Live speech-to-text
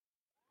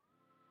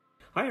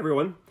Hi,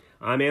 everyone.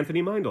 I'm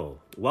Anthony Meindl.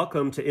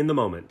 Welcome to In the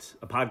Moment,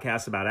 a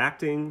podcast about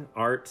acting,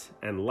 art,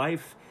 and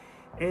life,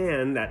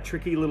 and that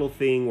tricky little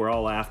thing we're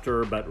all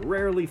after but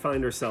rarely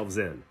find ourselves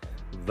in,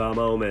 the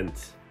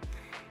moment.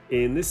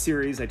 In this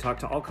series, I talk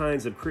to all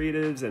kinds of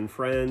creatives and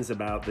friends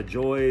about the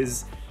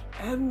joys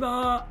and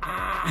the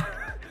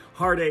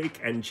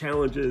heartache and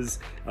challenges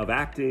of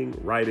acting,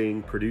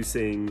 writing,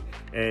 producing,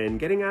 and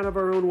getting out of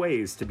our own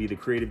ways to be the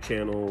creative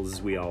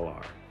channels we all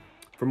are.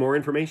 For more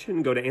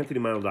information, go to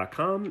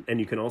anthonymeindl.com, and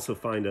you can also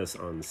find us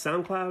on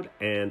SoundCloud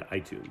and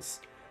iTunes.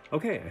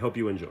 Okay, I hope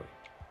you enjoy.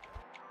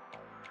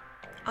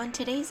 On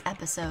today's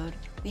episode,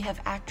 we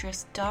have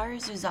actress Dar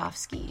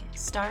Zuzovsky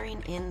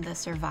starring in The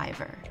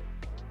Survivor.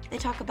 They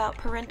talk about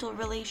parental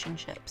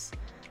relationships,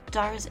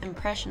 Dar's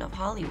impression of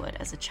Hollywood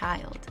as a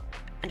child,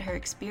 and her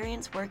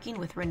experience working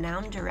with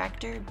renowned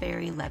director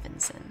Barry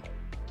Levinson.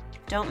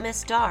 Don't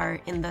miss Dar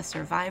in The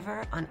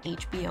Survivor on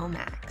HBO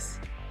Max.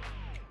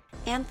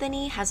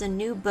 Anthony has a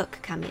new book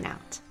coming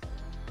out,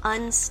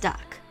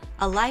 Unstuck,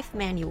 a life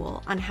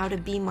manual on how to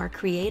be more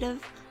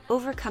creative,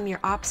 overcome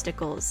your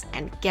obstacles,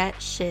 and get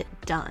shit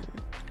done.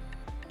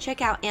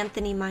 Check out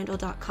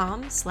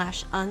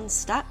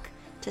anthonymeindl.com/unstuck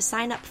to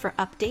sign up for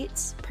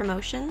updates,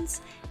 promotions,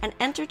 and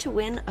enter to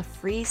win a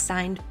free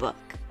signed book.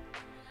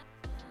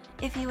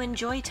 If you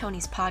enjoy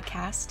Tony's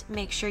podcast,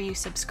 make sure you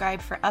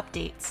subscribe for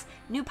updates,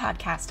 new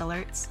podcast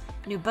alerts,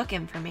 new book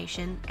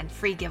information, and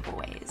free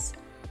giveaways.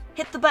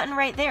 Hit the button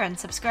right there and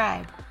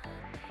subscribe.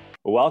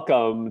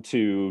 Welcome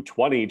to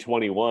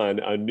 2021,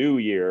 a new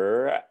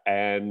year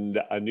and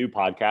a new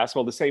podcast.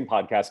 Well, the same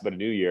podcast, but a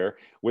new year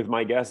with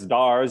my guest,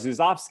 Dar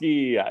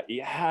Zuzovsky.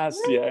 Yes,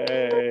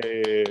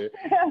 yay.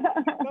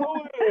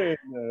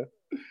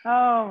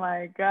 Oh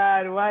my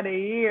God, what a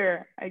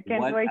year. I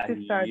can't wait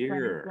to start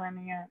year.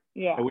 2020.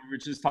 Yeah. And we were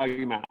just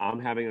talking about, I'm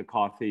having a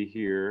coffee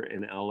here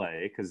in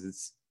LA because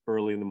it's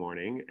early in the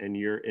morning and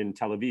you're in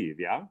Tel Aviv,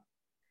 yeah?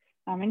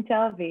 I'm in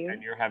Tel Aviv.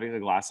 And you're having a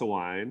glass of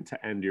wine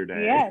to end your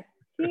day. Yes.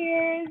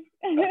 Cheers.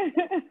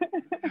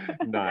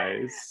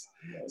 Nice.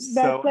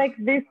 That's like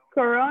this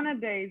Corona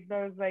days,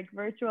 those like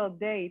virtual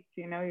dates,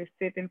 you know, you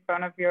sit in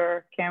front of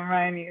your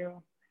camera and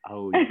you.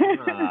 Oh,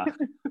 yeah.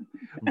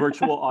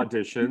 Virtual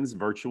auditions,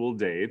 virtual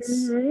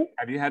dates. Mm-hmm.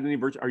 Have you had any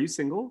are you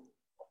single?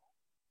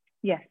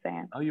 Yes, I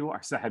am. Oh, you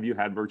are. So have you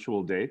had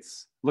virtual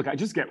dates? Look, I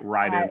just get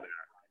right in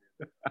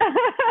there.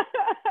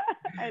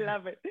 I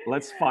love it.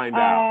 Let's find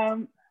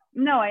out.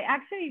 No, I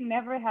actually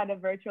never had a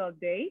virtual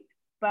date,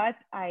 but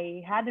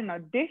I had an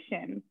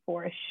audition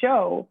for a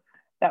show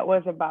that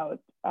was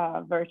about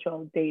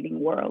virtual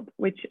dating world,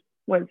 which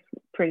was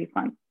pretty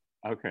fun.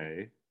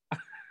 Okay.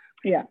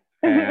 Yeah.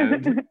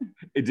 And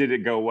did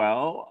it go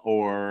well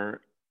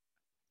or?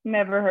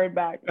 Never heard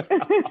back,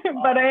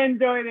 but I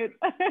enjoyed it.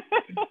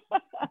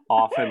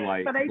 Often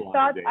like. But I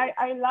thought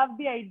I love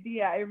the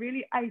idea.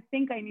 I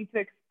think I need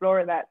to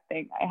explore that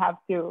thing. I have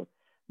to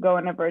go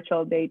on a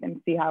virtual date and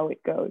see how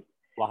it goes.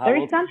 Well,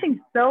 there's something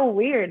so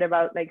weird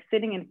about like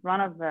sitting in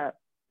front of a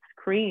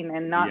screen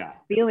and not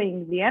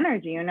feeling the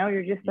energy, you know,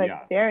 you're just like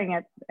staring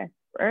at a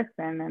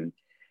person. And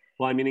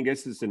well, I mean, I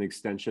guess it's an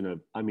extension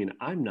of,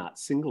 I'm not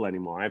single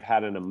anymore. I've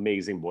had an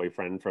amazing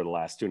boyfriend for the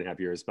last 2.5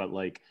 years, but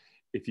like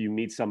if you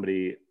meet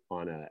somebody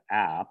on an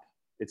app,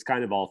 it's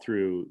kind of all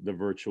through the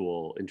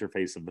virtual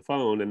interface of the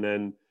phone. And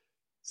then,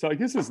 so I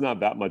guess it's not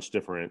that much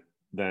different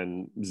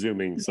than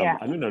Zooming.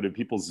 I don't know, do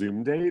people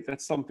Zoom date?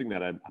 That's something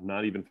that I'm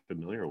not even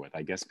familiar with.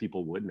 I guess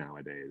people would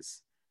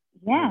nowadays.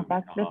 Yeah,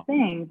 that's the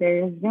thing.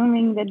 They're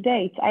Zooming the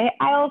dates. I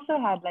also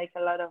had like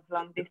a lot of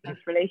long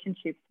distance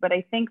relationships, but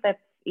I think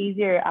that's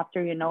easier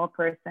after you know a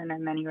person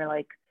and then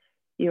you're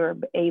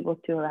able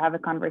to have a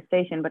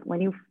conversation. But when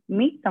you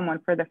meet someone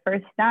for the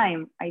first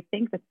time, I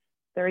think that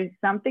there is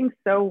something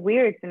so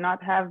weird to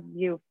not have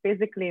you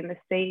physically in the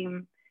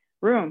same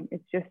room.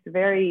 It's just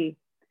very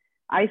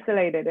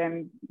isolated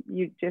and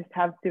you just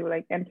have to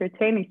like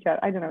entertain each other.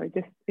 I don't know.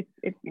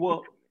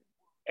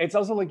 It's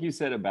also like you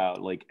said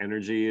about like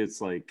energy.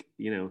 It's like,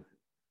 you know,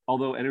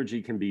 although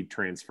energy can be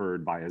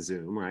transferred via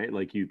Zoom, right?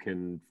 Like you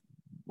can,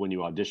 when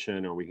you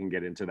audition, or we can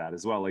get into that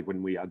as well. Like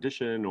when we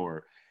audition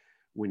or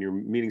when you're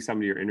meeting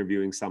somebody or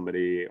interviewing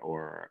somebody,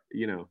 or,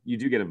 you know, you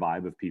do get a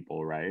vibe of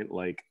people, right?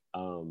 Like,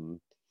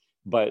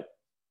 but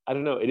I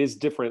don't know, it is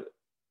different.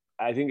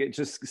 I think it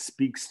just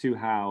speaks to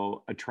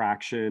how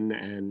attraction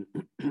and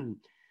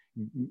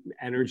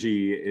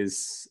energy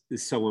is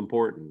so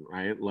important,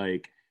 right?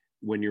 Like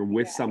when you're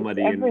with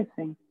somebody, it's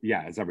everything.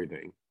 It's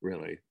everything,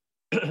 really.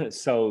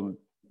 So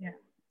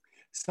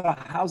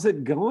how's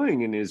it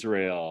going in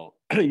Israel?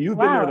 You've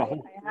been there the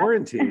whole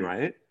quarantine,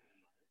 right?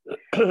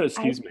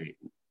 Excuse me.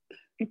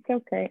 It's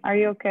okay. Are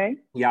you okay?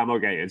 Yeah, I'm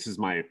okay. It's just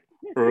my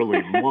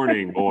early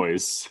morning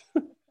voice.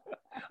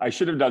 I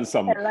should have done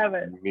some I love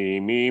it. me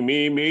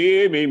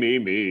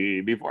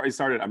before I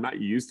started. I'm not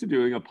used to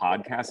doing a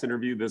podcast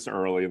interview this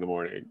early in the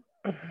morning.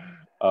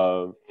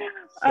 I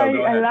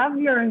love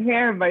your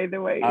hair, by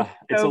the way.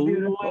 It's so a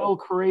beautiful. Little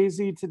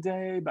crazy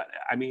today, but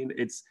I mean,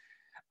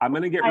 I'm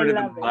going to get rid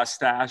of the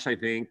mustache, I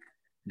think,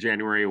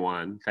 January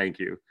 1. Thank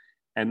you.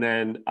 And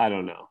then, I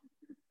don't know.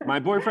 My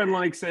boyfriend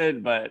likes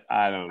it, but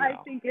I don't know. I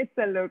think it's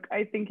a look.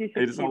 I think you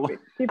should It's a look.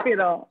 keep it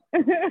all.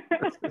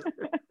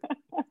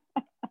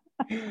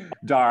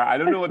 Dar, I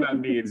don't know what that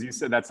means. You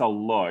said that's a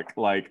look.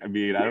 Like, I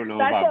mean, I don't know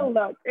That's if a I'm.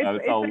 look. It's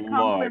a a look.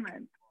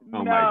 compliment. Oh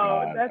my No,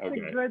 God. that's Okay.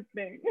 a good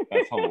thing.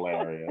 That's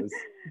hilarious.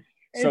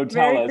 So It's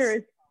tell very us.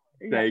 curious.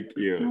 Thank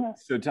you.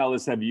 So tell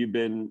us, have you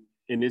been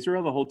in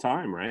Israel the whole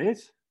time, right?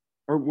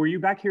 Or were you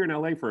back here in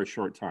LA for a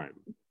short time?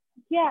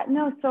 Yeah,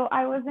 no, so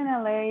I was in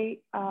LA,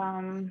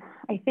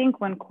 I think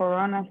when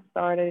Corona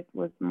started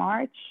was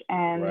March,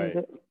 and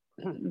Right.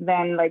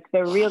 then like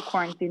the real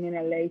quarantine in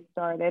LA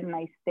started, and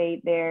I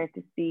stayed there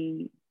to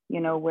see,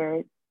 where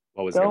it's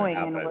What was going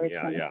gonna and happen? where it's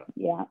Yeah, gonna,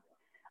 yeah.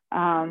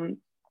 yeah.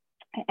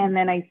 And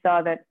then I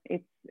saw that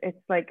it's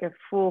like a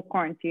full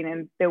quarantine,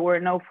 and there were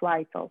no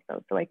flights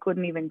also, so I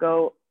couldn't even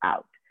go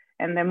out.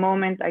 And the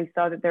moment I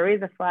saw that there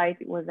is a flight,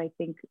 it was I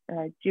think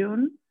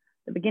June,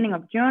 the beginning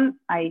of June.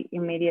 I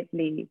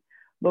immediately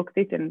booked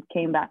it and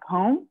came back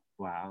home.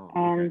 Wow.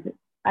 And okay.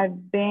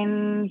 I've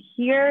been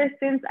here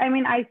since. I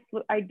mean, I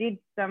did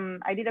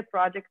a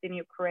project in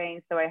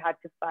Ukraine, so I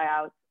had to fly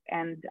out,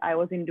 and I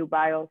was in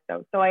Dubai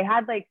also. So I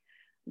had like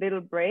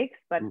little breaks,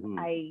 but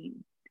I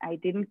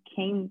didn't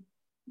came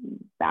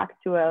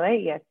back to LA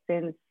yet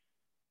since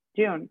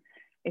June.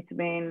 It's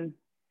been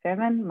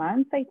 7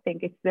 months, I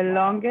think. It's the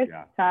longest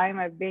time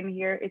I've been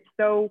here. It's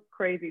so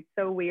crazy, it's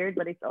so weird,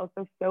 but it's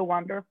also so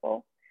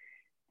wonderful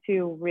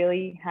to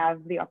really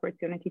have the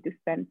opportunity to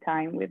spend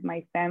time with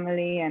my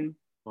family. And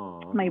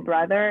my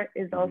brother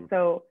is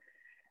also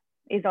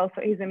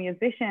he's a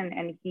musician,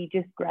 and he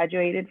just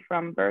graduated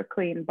from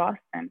Berkeley in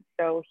Boston,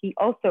 so he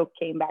also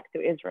came back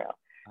to Israel.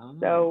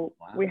 So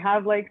we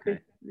have like this,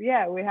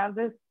 we have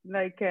this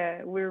like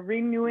we're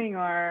renewing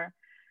our.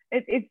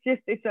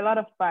 It's a lot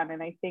of fun,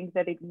 and I think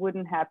that it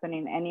wouldn't happen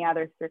in any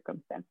other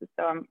circumstances.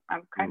 So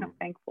I'm kind of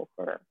thankful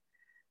for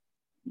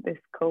this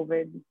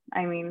COVID.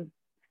 I mean,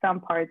 some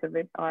parts of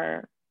it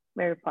are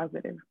very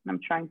positive. I'm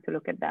trying to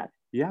look at that.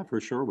 Yeah,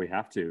 for sure. We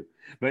have to.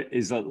 But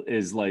is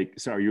like,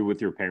 so are you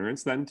with your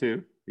parents then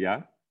too?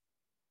 Yeah.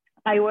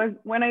 I was,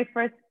 when I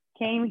first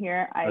came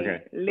here,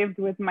 I lived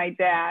with my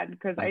dad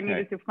because I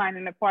needed to find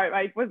an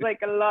apartment. It was like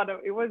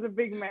it was a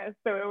big mess.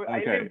 So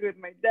I lived with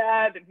my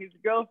dad and his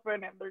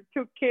girlfriend and their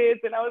 2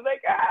 kids. And I was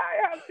like,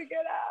 I have to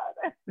get out.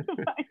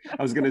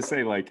 I was going to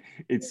say, like,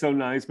 it's so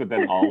nice, but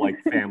then all like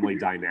family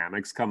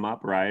dynamics come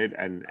up, right?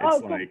 And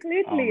it's like,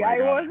 completely. I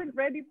wasn't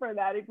ready for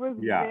that. It was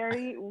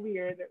very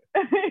weird.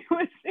 It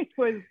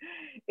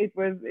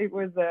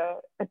was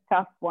a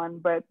tough one,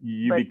 but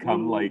you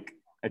become like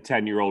a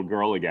 10-year-old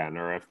girl again,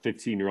 or a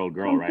 15-year-old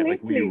girl, completely. right?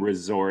 Like we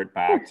resort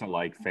back to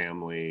like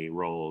family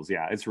roles.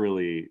 Yeah, it's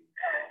really,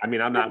 I mean,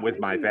 I'm not with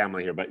my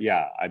family here, but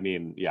yeah, I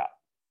mean, yeah.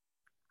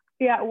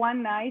 Yeah,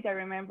 one night I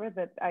remember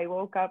that I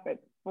woke up at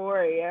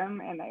 4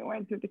 a.m. and I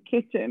went to the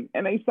kitchen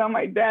and I saw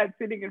my dad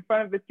sitting in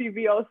front of the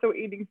TV also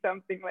eating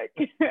something like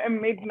a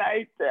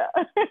midnight.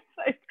 It's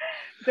like,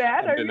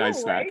 Dad, are you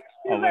awake?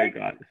 Oh my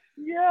God.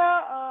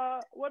 Yeah,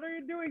 what are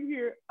you doing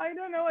here? I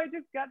don't know, I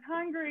just got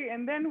hungry.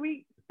 And then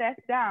we sat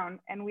down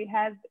and we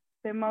had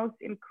the most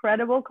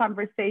incredible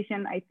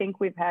conversation I think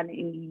we've had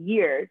in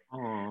years.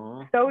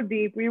 Aww. So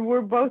deep. We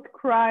were both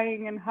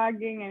crying and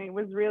hugging, and it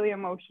was really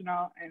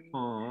emotional. And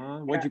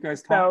what'd you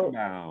guys talk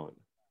about?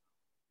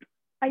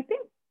 I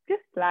think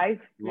just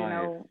life,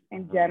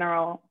 in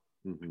general.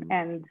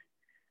 And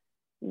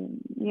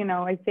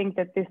I think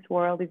that this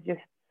world is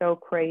just so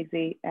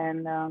crazy.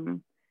 And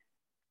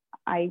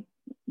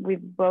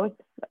we're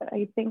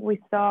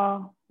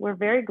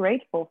very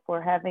grateful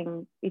for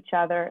having each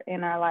other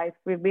in our lives.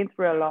 We've been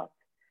through a lot.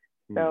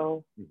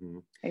 So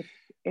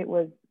it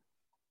was.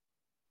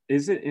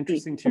 Is it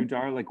interesting too,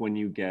 Dar, like when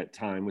you get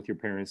time with your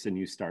parents and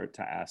you start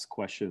to ask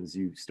questions,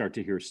 you start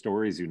to hear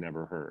stories you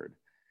never heard.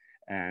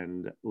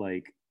 And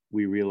like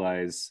we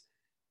realize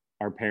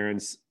our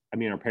parents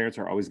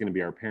are always going to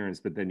be our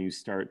parents, but then you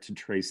start to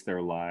trace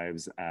their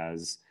lives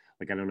as,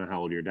 like, I don't know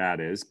how old your dad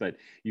is, but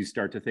you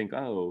start to think,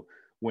 oh,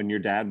 when your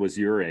dad was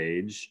your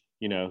age,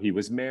 he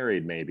was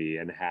married maybe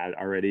and he had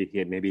already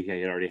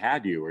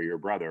had you or your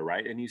brother,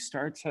 right? And you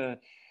start to,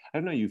 I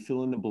don't know, you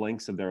fill in the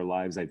blanks of their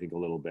lives, I think, a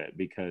little bit,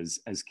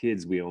 because as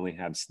kids, we only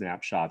have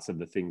snapshots of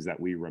the things that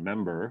we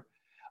remember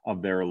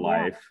of their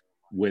life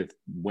with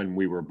when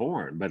we were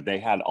born, but they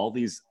had all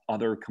these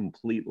other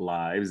complete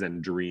lives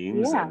and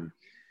dreams and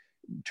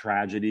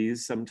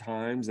tragedies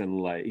sometimes.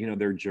 And like,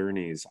 their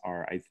journees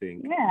are, I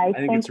think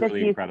it's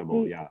really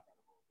incredible.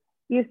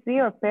 You see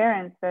your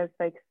parents as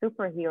like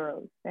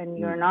superheroes, and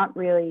you're not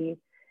really,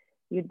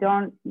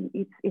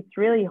 it's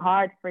really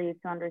hard for you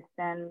to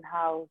understand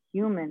how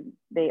human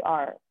they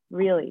are,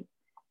 really.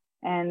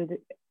 And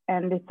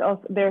it's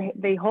also,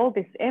 they hold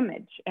this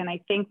image. And I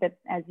think that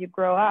as you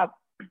grow up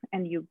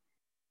and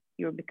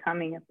you're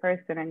becoming a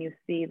person, and you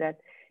see that,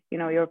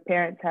 your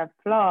parents have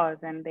flaws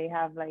and they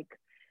have like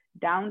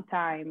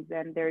downtimes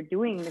and they're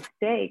doing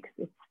mistakes,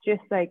 it's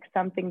just like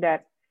something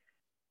that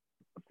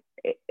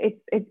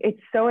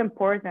it's so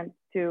important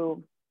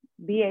to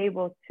be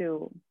able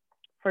to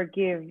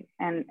forgive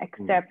and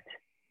accept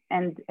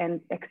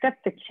and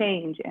accept the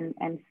change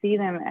and see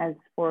them as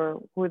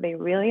for who they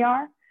really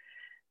are.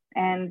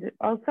 And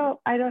also,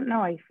 I don't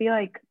know, I feel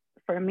like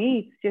for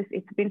me,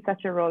 it's been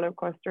such a roller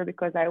coaster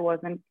because I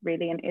wasn't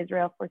really in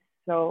Israel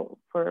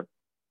for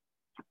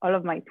all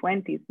of my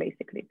 20s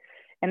basically.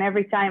 And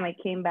every time I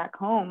came back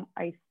home,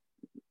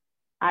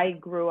 I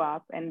grew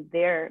up and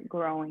they're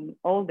growing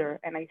older,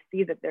 and I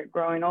see that they're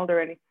growing older,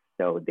 and it's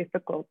so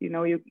difficult. You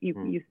know,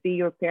 you see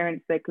your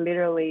parents like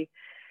literally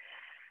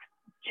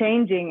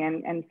changing,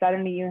 and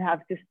suddenly you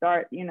have to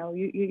start, you know,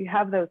 you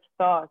have those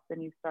thoughts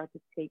and you start to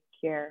take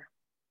care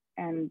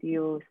and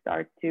you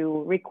start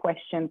to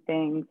re-question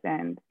things,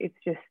 and it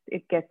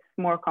gets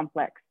more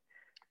complex.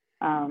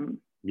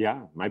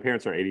 Yeah, my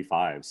parents are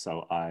 85,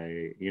 so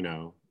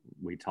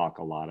we talk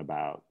a lot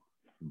about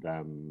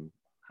them,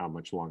 how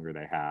much longer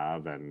they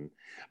have.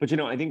 But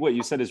I think what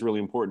you said is really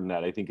important,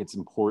 that I think it's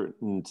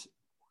important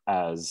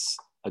as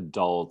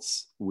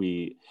adults,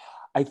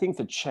 I think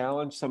the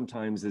challenge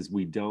sometimes is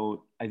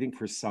I think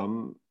for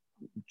some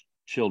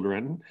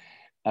children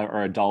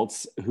or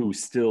adults who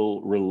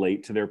still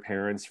relate to their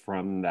parents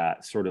from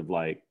that sort of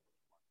like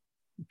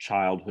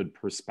childhood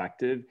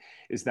perspective,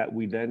 is that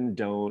we then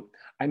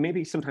I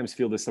maybe sometimes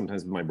feel this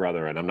sometimes with my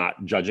brother, and I'm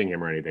not judging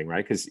him or anything,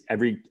 right? Because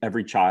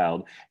every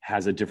child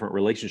has a different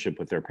relationship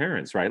with their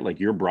parents, right? Like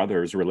your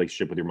brother's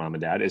relationship with your mom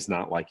and dad is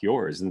not like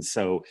yours. And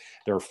so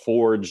they're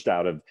forged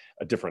out of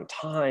a different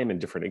time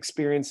and different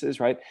experiences,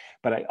 right?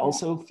 But I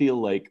also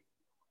feel like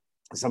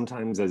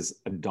sometimes as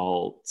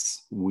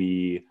adults,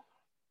 we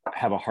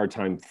have a hard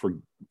time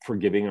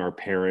forgiving our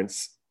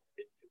parents,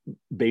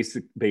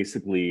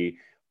 basically,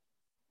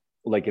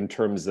 like in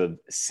terms of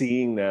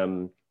seeing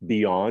them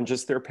beyond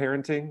just their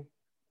parenting,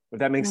 if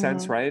that makes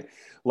sense, right?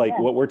 Like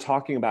what we're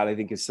talking about, I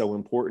think, is so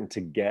important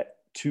to get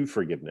to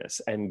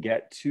forgiveness and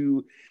get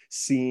to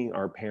seeing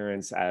our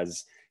parents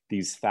as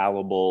these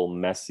fallible,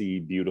 messy,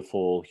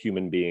 beautiful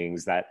human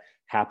beings that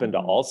happen to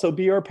also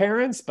be our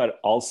parents, but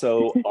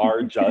also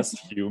are just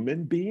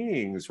human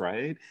beings,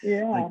 right?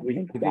 Yeah, I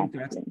think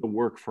that's the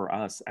work for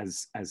us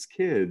as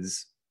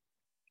kids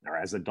or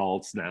as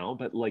adults now,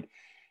 but like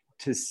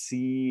to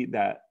see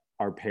that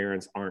our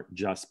parents aren't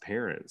just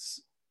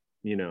parents,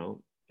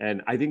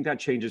 and I think that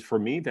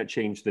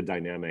changed the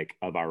dynamic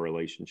of our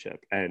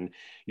relationship. And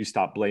you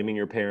stop blaming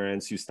your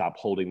parents, you stop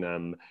holding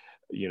them,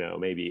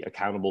 maybe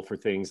accountable for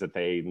things that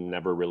they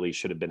never really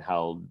should have been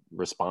held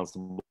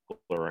responsible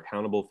or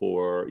accountable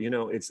for.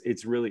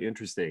 It's really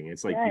interesting.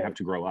 It's like you have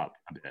to grow up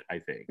a bit, I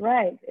think.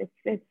 Right.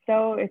 It's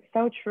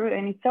so true.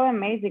 And it's so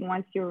amazing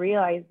once you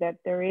realize that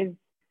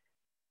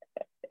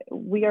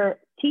we are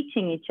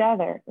teaching each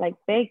other. Like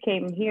they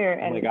came here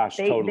and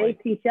they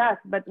teach us,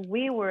 but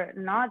we were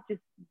not just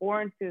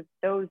born to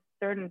those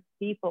certain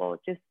people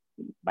just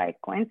by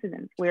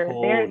coincidence. We're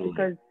there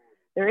because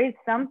there is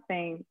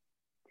something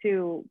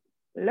to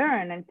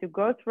learn and to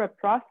go through a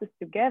process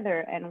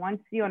together. And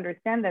once you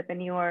understand that, then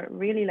you are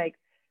really like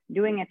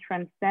doing a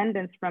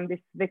transcendence from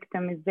this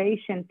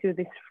victimization to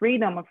this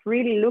freedom of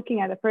really looking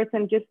at a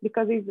person just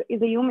because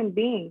he's a human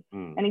being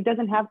and he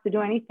doesn't have to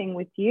do anything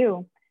with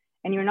you.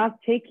 And you're not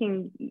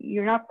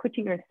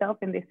putting yourself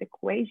in this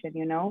equation,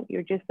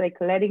 you're just like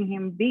letting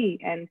him be.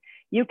 And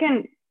you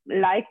can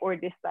like or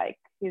dislike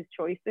his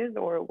choices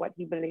or what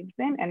he believes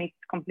in, and it's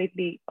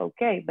completely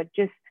okay, but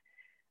just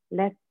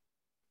let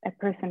a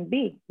person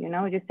be,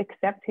 just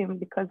accept him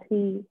because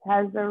he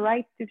has a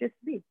right to just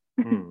be.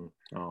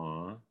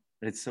 Aw,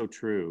 it's so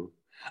true.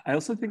 I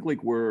also think like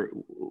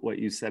what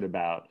you said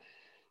about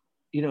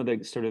the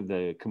sort of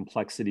the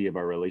complexity of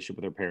our relationship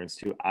with our parents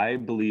too. I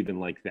believe in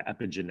like the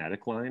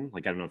epigenetic line.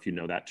 Like, I don't know if you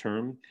know that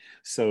term.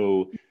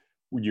 So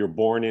you're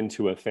born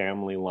into a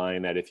family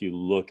line that if you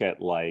look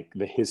at like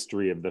the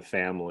history of the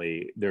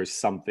family, there's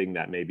something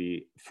that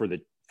maybe for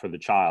the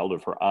child or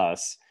for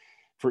us,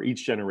 for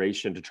each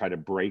generation to try to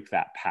break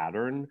that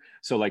pattern.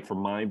 So like for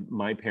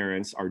my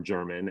parents are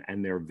German,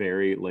 and they're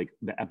very like,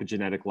 the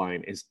epigenetic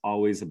line is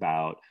always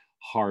about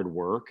hard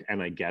work.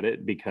 And I get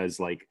it because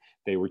like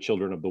they were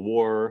children of the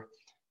war,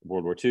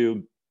 World War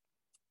II.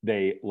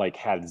 They like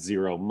had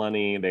zero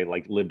money. They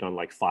like lived on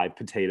like 5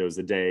 potatoes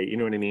a day. You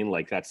know what I mean?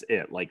 Like that's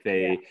it. Like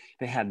they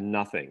had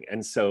nothing.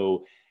 And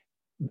so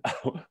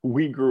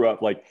we grew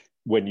up like,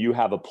 when you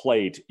have a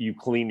plate, you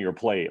clean your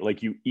plate,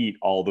 like you eat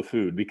all the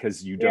food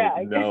because you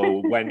don't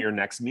know when your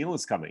next meal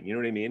is coming. You know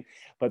what I mean?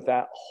 But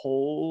that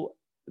whole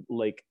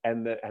like,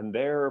 and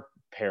their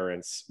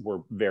parents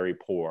were very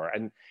poor.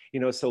 And,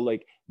 so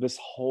like this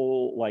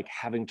whole, like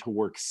having to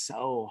work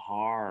so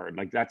hard,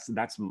 like that's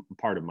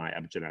part of my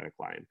epigenetic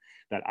line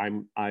that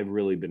I've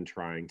really been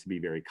trying to be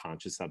very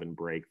conscious of and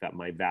break, that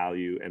my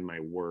value and my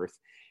worth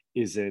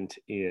isn't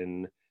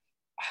in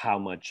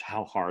how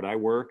hard I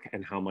work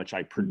and how much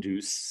I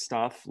produce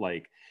stuff,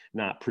 like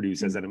not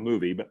produce as in a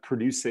movie, but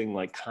producing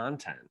like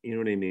content. You know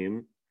what I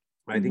mean?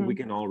 I think we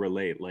can all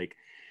relate. Like,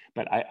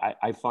 but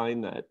I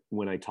find that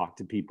when I talk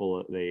to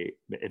people,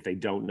 if they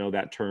don't know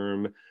that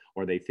term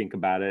or they think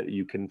about it,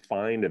 you can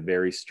find a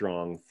very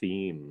strong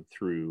theme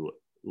through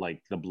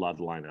like the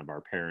bloodline of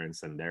our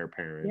parents and their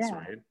parents,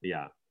 right?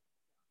 Yeah.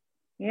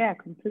 Yeah,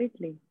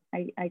 completely.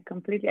 I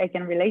completely, I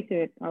can relate to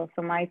it.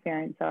 Also, my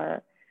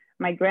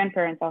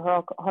grandparents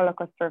are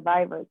Holocaust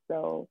survivors,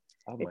 so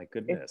Oh my it's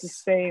the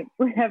goodness. same.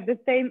 We have the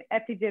same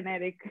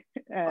epigenetic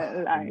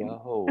line.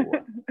 No.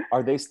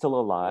 Are they still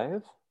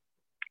alive?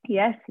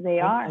 Yes, they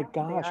Oh are. my They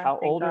gosh, are. how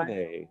Thank old are God.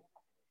 they?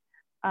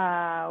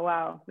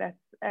 Wow, that's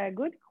a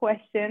good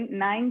question.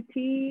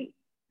 90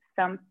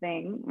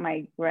 something.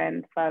 My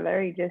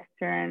grandfather, he just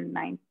turned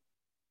 90.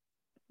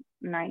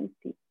 90.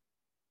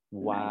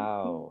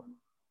 Wow.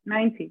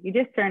 90. He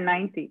just turned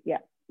 90. Yeah,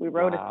 we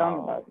wrote a song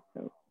about Wow. it.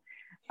 So,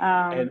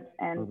 And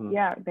and mhm.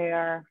 yeah, they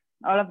are,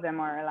 all of them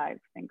are alive,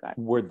 thank God.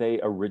 Were they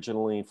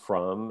originally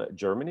from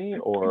Germany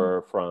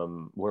or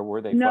from where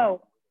were they from?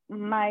 No,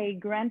 my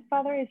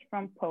grandfather is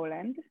from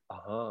Poland,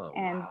 Uh-huh.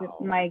 and Wow.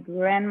 my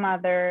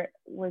grandmother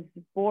was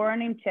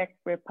born in Czech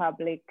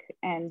Republic,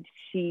 and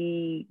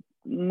she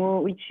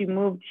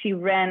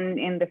ran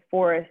in the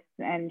forest,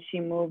 and she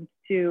moved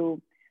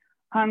to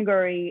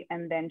Hungary,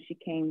 and then she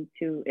came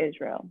to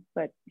Israel,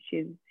 but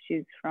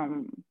she's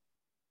from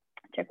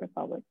Czech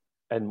Republic,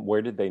 And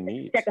where did they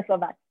meet?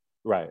 Czechoslovakia,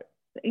 Right.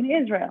 in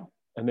Israel.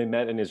 And they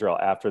met in Israel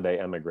after they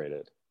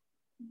emigrated.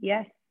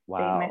 Yes,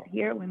 they met Wow.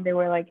 here when they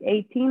were like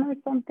 18 or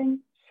something,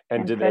 And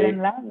and did fell in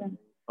they, love. And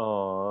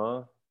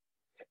aw,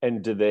 and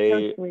did so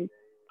they, sweet.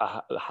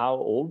 how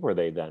old were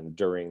they then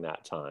during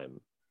that time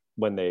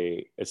when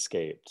they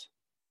escaped?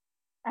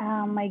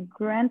 My If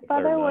they're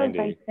grandfather was,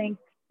 90.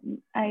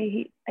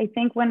 I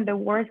think when the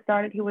war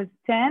started, he was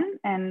 10,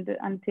 and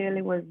until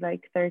he was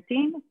like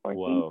 13, 14,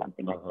 Whoa.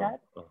 something like Uh-huh. that.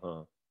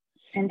 Uh-huh.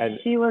 And And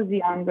she was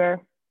younger.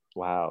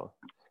 wow.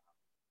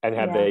 And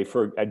have Yeah. they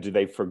do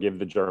they forgive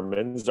the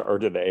Germans or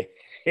do they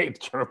hate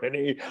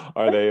Germany?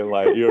 Are they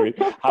like,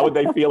 how would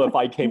they feel if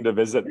I came to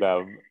visit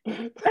them?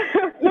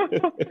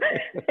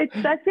 It's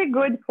such a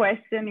good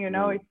question, you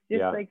know. It's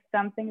just Yeah. like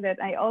something that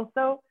I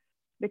also,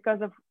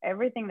 because of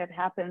everything that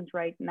happens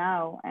right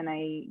now, and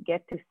I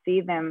get to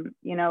see them,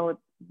 you know,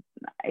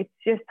 it's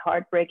just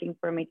heartbreaking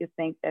for me to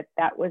think that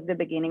that was the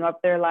beginning of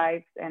their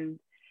lives, and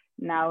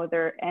now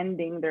they're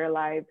ending their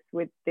lives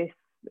with this,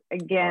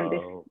 again,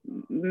 this Oh.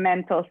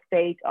 mental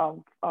state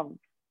of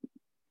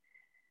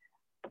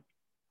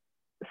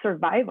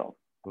survival,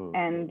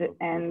 and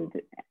Mm-hmm.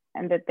 and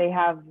and that they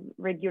have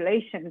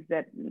regulations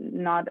that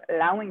not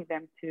allowing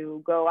them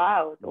to go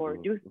out or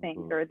Mm-hmm. do things,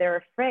 Mm-hmm. or they're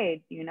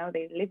afraid, you know,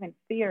 they live in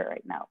fear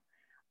right now.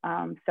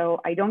 So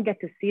I don't get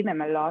to see them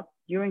a lot.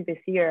 During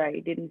this year, I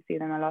didn't see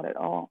them a lot at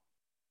all.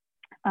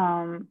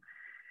 um,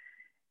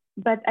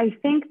 but I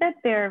think that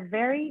they're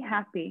very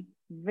happy,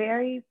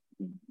 very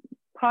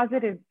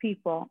positive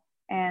people,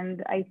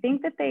 and I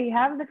think that they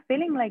have the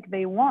feeling like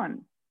they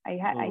won.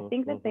 I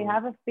think that they Mm-hmm.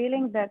 have a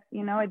feeling that,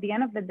 you know, at the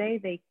end of the day,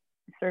 they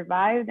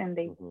survived, and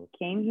they Mm-hmm.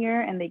 came here,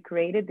 and they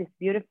created this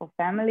beautiful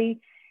family,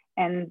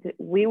 and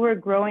we were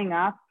growing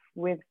up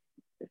with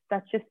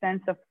such a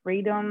sense of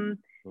freedom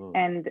Mm.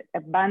 and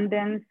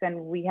abundance, and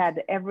we had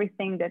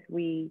everything that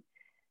we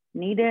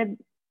needed.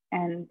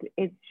 And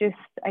it's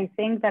just, I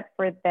think that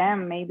for them,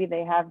 maybe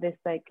they have this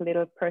like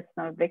little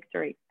personal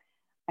victory.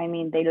 I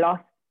mean, they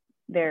lost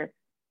their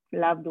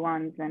loved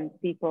ones and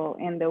people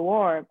in the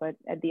war, but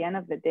at the end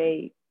of the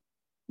day,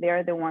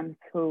 they're the ones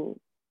who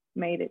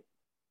made it.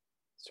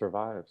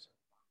 Survived.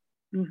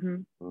 Mm-hmm.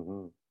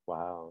 Mm-hmm.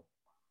 Wow.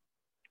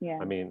 Yeah.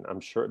 I mean, I'm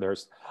sure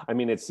I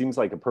mean, it seems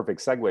like a perfect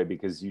segue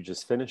because you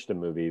just finished a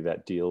movie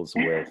that deals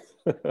with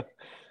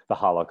the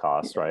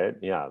Holocaust, right?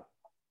 Yeah.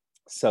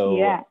 So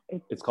Yeah,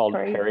 it's called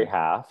Perry crazy.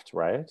 Haft,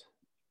 right?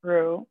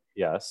 True.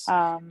 Yes.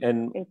 Um,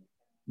 And it's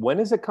when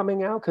is it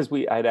coming out? Because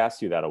I'd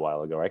asked you that a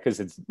while ago, right? Because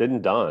it's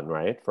been done,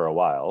 right, for a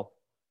while.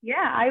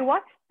 Yeah, I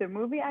watched the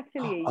movie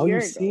actually a Oh, year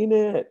you've ago. seen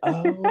it.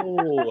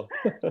 Oh.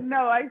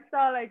 No, I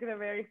saw like the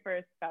very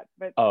first cut,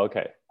 Oh,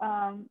 okay.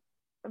 um,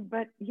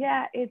 but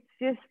yeah, it's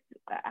just,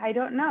 I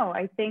don't know.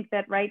 I think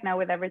that right now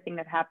with everything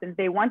that happens,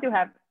 they want to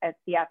have a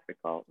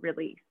theatrical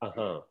release,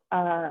 Uh-huh.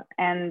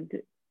 and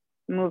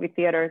movie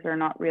theaters are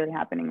not really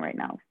happening right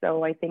now.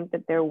 So I think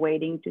that they're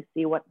waiting to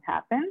see what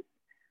happens.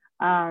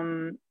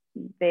 Um,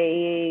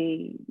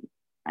 they,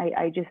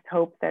 I just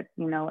hope that,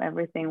 you know,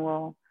 everything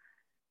will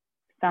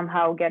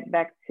somehow get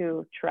back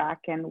to track,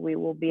 and we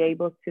will be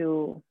able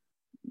to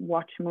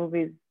watch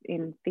movies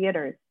in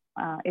theaters.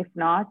 If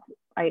not,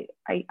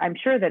 I'm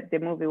sure that the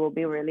movie will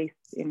be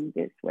released in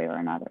this way or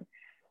another.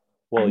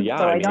 Well, yeah,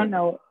 So I I mean, don't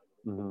know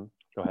mhm.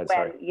 Go ahead,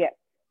 sorry. when yet.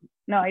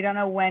 No, I don't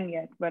know when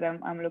yet, but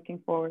I'm looking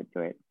forward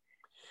to it.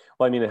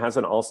 Well, I mean, it has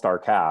an all-star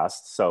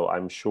cast, so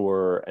I'm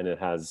sure, and it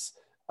has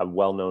a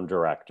well-known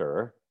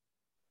director.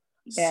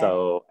 Yes.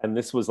 So, and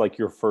this was like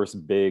your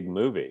first big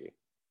movie.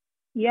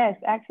 Yes,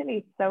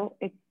 actually,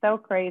 it's so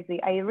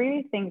crazy. I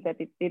really think that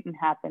it didn't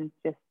happen.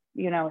 Just,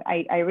 you know,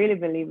 I really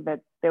believe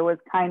that there was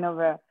kind of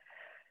a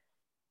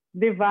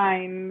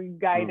divine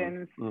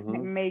guidance Mm-hmm.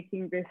 in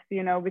making this,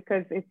 you know,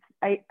 because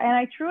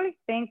I truly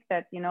think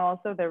that, you know,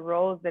 also the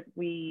roles that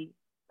we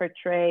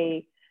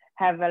portray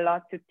have a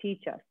lot to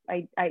teach us.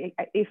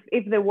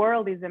 If the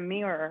world is a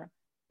mirror,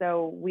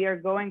 so we are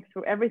going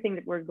through everything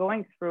that we're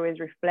going through is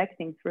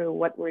reflecting through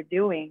what we're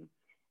doing.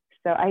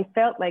 So I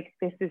felt like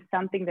this is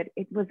something that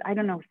it was, I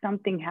don't know,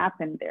 something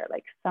happened there,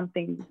 like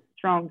something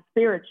strong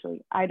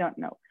spiritually. I don't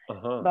know.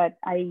 But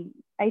I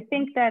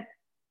think that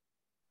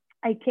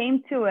I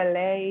came to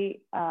LA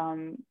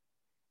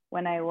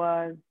when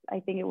I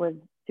think it was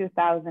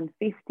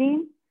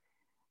 2015.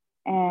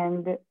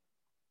 And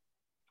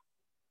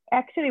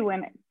actually,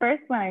 when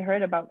I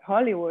heard about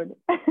Hollywood,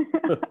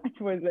 it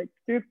was like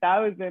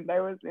 2000. I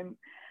was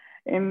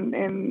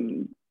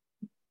in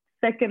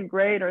second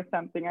grade or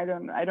something. I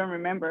don't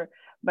remember.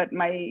 But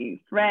my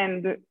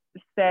friend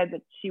said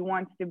that she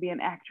wants to be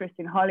an actress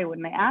in Hollywood,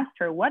 and I asked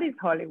her, "What is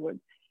Hollywood?"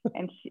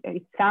 And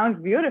it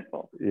sounds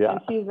beautiful. Yeah.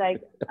 And she's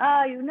like,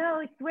 "Oh,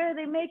 it's where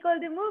they make all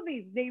the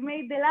movies. They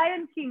made The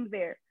Lion King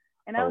there."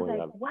 And I was like,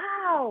 God.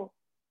 "Wow,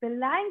 The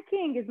Lion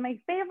King is my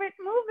favorite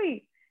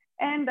movie."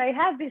 And I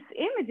had this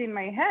image in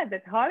my head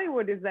that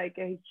Hollywood is like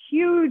a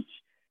huge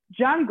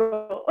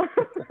jungle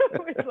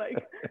with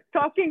like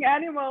talking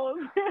animals.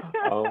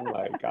 Oh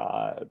my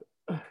God.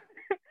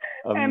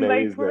 And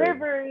Amazing. like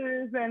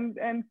rivers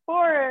and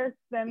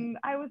forests. And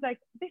I was like,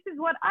 this is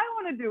what I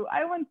want to do.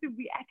 I want to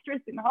be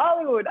actress in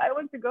Hollywood. I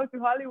want to go to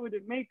Hollywood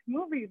and make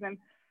movies. And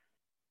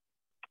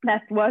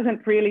that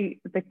wasn't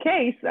really the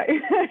case.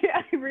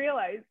 I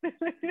realized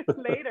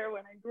later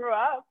when I grew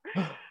up.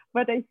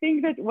 But I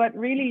think that what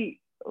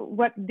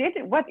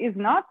is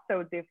not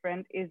so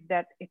different is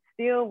that it's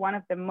still one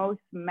of the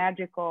most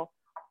magical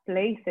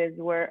places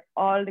where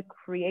all the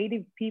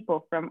creative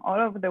people from all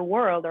over the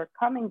world are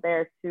coming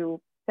there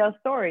to tell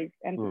stories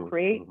and to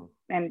create.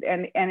 And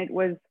it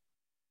was,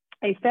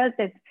 I felt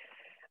that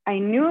I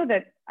knew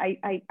that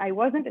I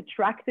wasn't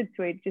attracted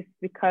to it just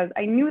because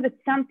I knew that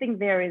something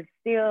there is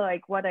still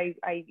like what I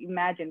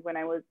imagined when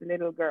I was a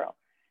little girl.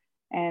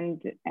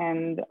 And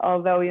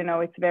although,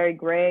 it's very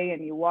gray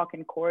and you walk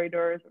in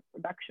corridors of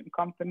production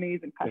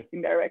companies and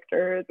casting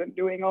directors and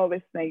doing all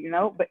this thing,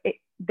 but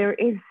there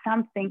is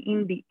something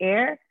in the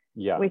air,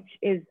 which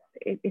is,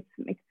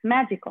 it's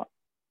magical.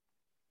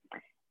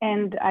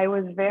 And I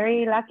was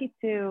very lucky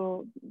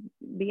to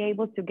be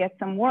able to get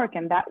some work.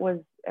 And that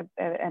was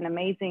an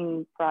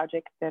amazing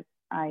project that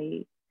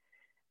I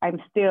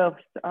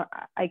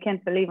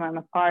can't believe I'm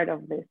a part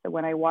of this. So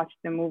when I watched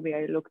the movie,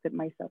 I looked at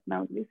myself,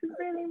 no, this is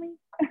really me.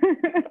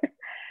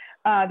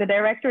 The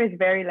director is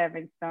Barry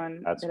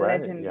Levinson. That's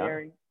right.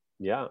 Legendary.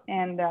 Yeah.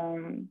 And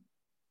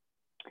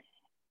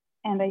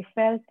I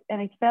felt,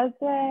 and it felt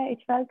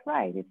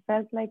right. It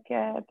felt like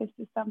this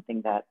is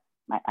something that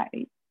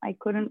I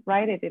couldn't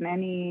write it in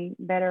any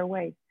better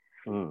way.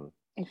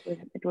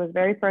 It was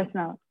very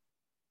personal.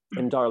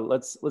 And Dar,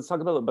 let's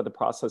talk about the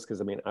process,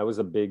 because I was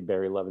a big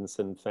Barry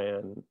Levinson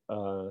fan.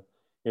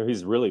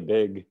 He's really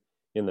big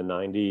in the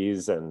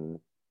 90s, and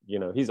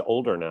he's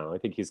older now. I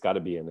think he's got to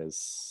be in his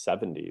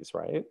 70s,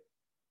 right?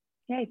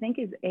 Yeah, I think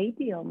he's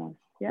 80 almost.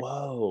 Yeah.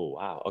 Whoa!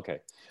 Wow. Okay.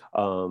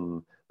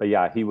 But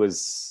yeah, he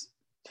was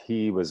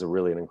is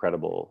an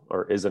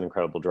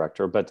incredible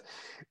director. But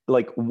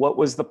like, what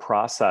was the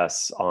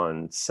process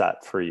on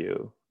set for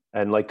you?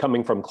 And like,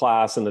 coming from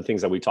class and the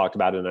things that we talked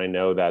about, and I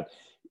know that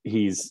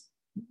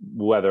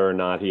whether or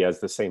not he has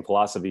the same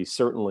philosophy,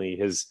 certainly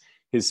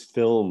his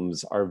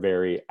films are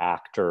very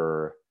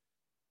actor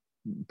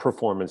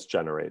performance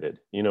generated.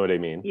 You know what I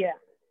mean?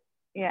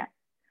 Yeah.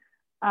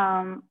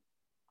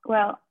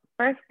 Well,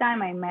 first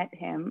time I met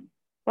him,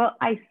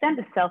 I sent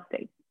a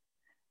self-tape,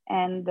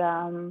 and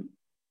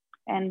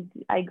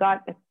I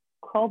got a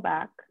call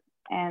back,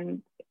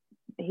 and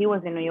he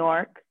was in New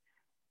York,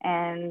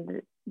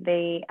 and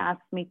they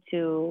asked me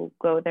to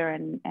go there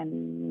and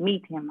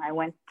meet him. I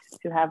went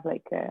to have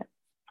like a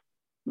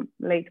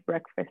late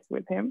breakfast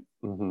with him,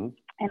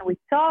 and we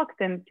talked,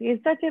 and he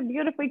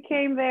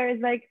came there.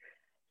 He's like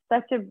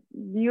such a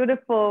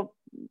beautiful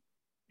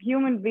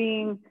human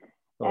being.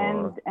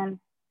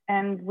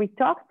 And we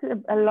talked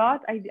a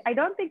lot. I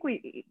don't think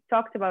we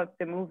talked about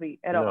the movie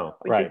at all.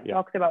 We just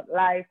talked about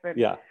life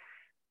and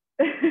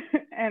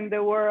and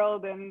the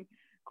world and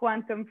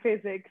quantum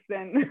physics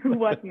and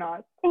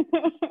whatnot.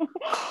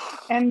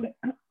 and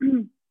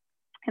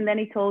then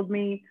he told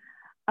me,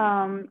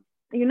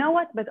 you know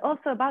what? But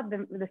also about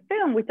the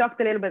film, we talked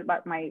a little bit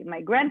about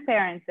my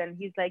grandparents, and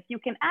he's like, you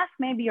can ask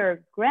maybe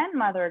your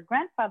grandmother or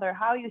grandfather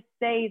how you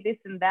say this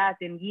and that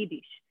in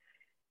Yiddish.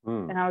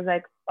 And I was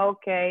like,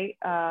 okay,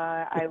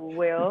 I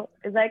will.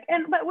 It's like,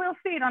 but we'll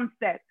see it on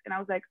set. And I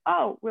was like,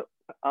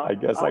 I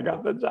guess I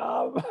got the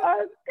job.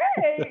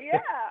 Okay,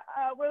 yeah,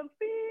 we'll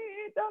see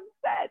it on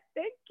set.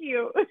 Thank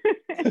you.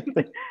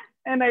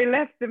 And I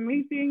left the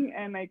meeting,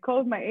 and I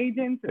called my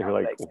agent. And you're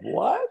like,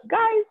 what?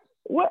 Guys,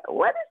 what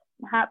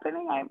is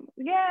happening?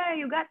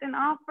 You got an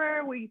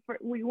offer. We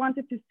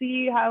wanted to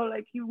see how,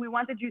 we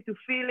wanted you to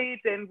feel it,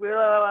 and blah,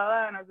 blah,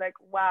 blah. And I was like,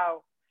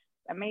 wow.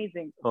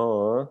 Amazing.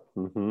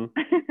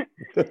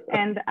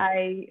 And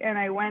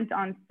I went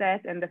on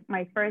set, and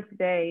my first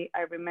day,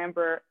 I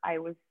remember I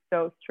was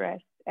so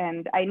stressed,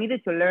 and I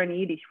needed to learn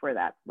Yiddish for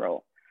that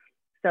role.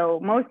 So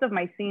most of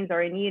my scenes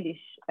are in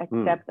Yiddish,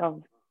 except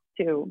of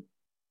two.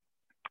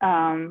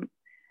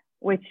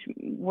 which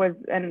was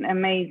an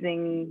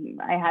amazing,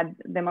 I had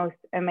the most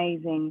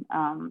amazing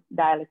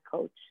dialect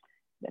coach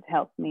that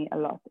helped me a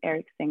lot,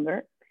 Eric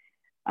Singer.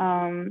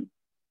 And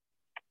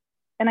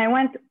I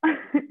went,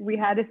 we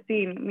had a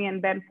scene, me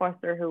and Ben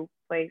Foster, who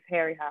plays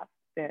Harry Huff,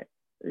 the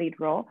lead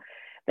role,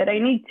 that I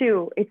need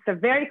to, it's a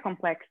very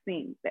complex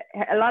scene.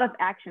 A lot of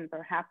actions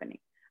are happening.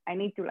 I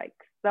need to like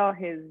sew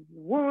his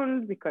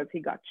wound because he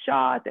got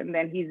shot, and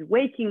then he's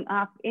waking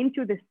up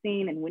into the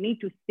scene and we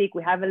need to speak.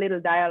 We have a little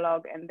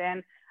dialogue, and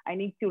then I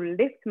need to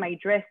lift my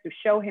dress to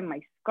show him my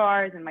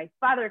scars, and my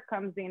father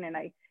comes in and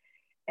I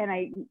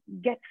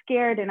get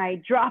scared and I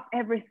drop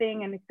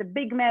everything and it's a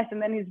big mess.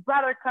 And then his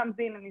brother comes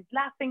in and he's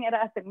laughing at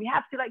us and we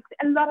have to like,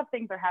 a lot of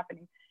things are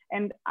happening.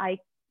 And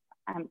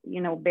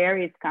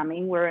Barry is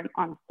coming, we're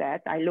on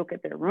set. I look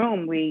at the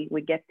room, we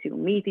get to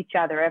meet each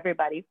other,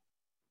 everybody.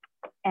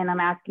 And I'm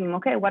asking him,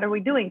 okay, what are we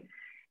doing?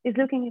 He's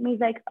looking at me,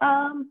 he's like,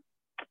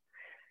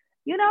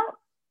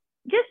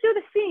 just do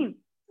the scene.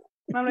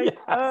 And I'm like,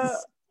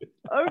 yes.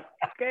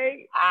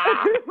 Okay.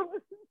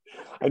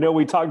 I know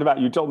we talked about,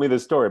 you told me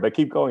this story, but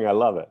keep going. I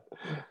love it.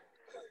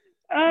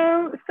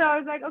 So I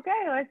was like,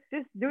 okay, let's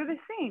just do the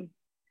scene.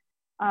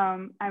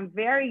 I'm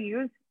very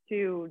used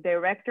to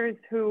directors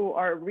who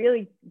are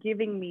really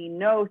giving me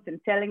notes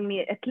and telling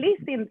me, at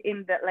least in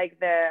the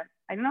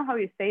I don't know how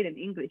you say it in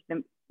English,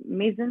 the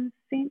mise en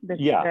scene.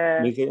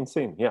 Mise en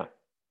scene. Yeah.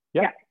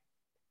 Yeah.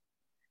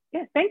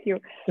 Thank you.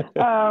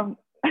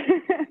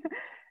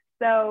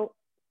 So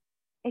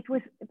it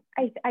was,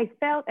 I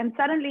felt, and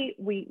suddenly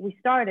we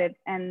started,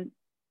 and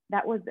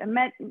that was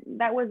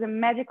a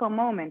magical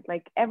moment.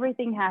 Like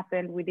everything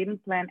happened. We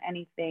didn't plan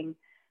anything.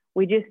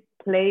 We just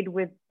played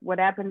with what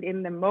happened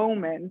in the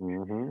moment,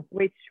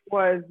 which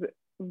was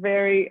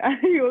very,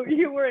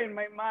 you were in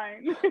my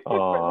mind.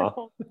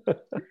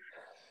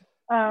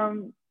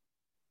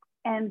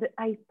 And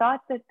I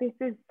thought that this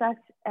is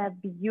such a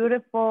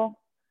beautiful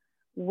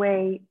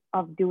way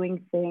of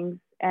doing things,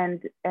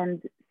 and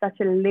such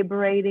a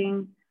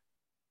liberating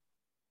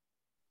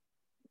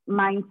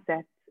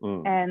mindset.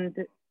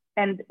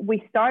 And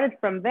we started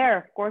from there.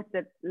 Of course,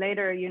 that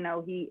later,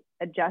 he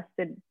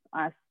adjusted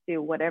us to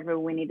whatever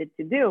we needed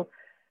to do.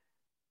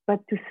 But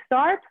to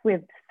start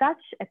with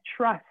such a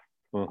trust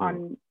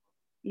on,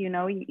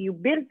 you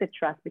build the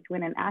trust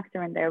between an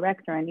actor and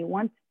director, and you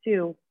want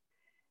to,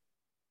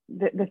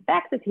 the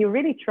fact that he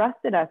really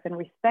trusted us and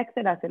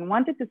respected us and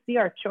wanted to see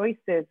our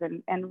choices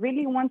and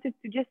really wanted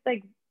to just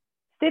like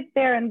sit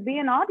there and be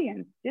an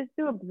audience, just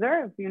to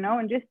observe,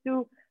 and just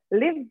to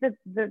live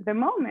the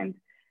moment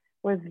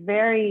was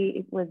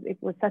it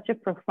was such a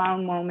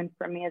profound moment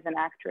for me as an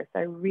actress.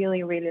 I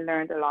really, really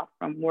learned a lot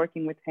from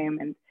working with him,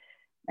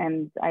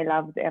 and I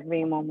loved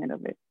every moment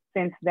of it.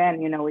 Since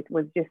then, it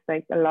was just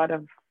like a lot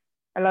of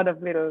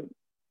little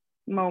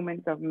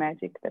moments of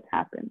magic that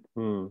happened.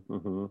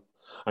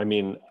 I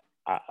mean,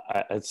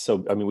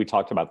 we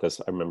talked about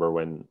this. I remember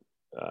when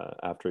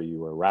after you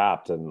were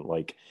wrapped, and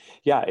like,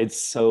 yeah,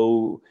 it's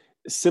so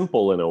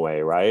simple in a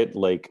way, right?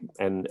 Like,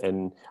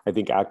 and I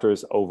think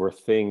actors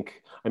overthink.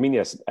 I mean,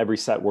 yes, every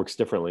set works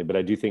differently, but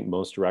I do think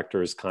most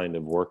directors kind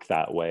of work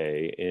that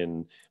way,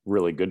 in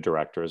really good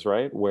directors,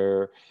 right?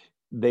 Where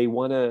they've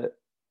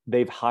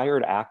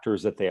hired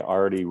actors that they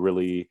already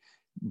really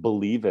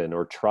believe in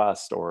or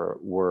trust or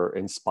were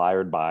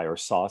inspired by or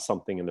saw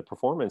something in the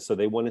performance. So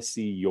they want to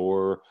see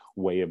your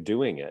way of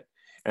doing it.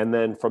 And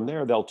then from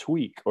there, they'll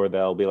tweak, or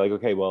they'll be like,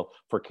 okay, well,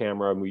 for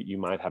camera, you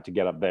might have to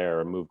get up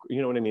there and move,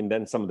 you know what I mean?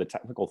 Then some of the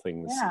technical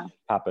things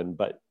happen,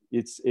 but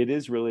it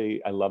is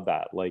really, I love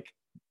that. Like,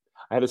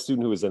 I had a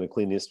student who was in a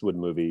Clint Eastwood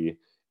movie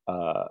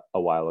a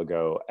while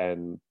ago,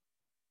 and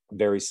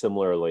very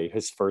similarly,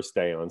 his first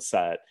day on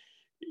set,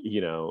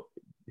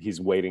 he's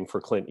waiting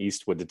for Clint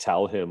Eastwood to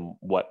tell him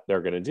what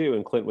they're going to do.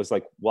 And Clint was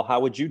like, well, how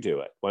would you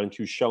do it? Why don't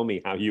you show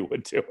me how you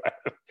would do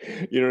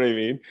it? You know what I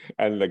mean?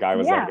 And the guy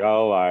was like,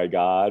 oh my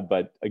God.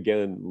 But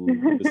again,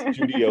 the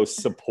studio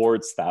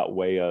supports that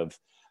way of,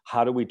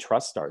 how do we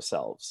trust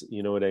ourselves?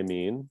 You know what I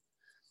mean?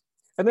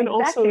 And then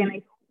also,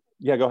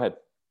 go ahead.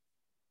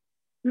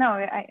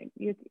 No,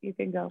 you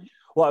can go.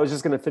 Well, I was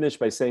just going to finish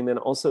by saying, then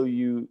also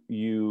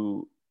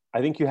I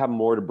think you have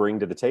more to bring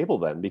to the table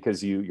then,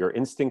 because your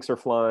instincts are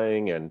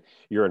flying, and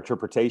your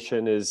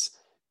interpretation is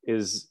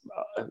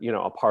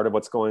a part of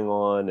what's going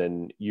on,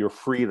 and you're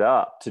freed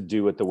up to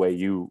do it the way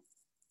you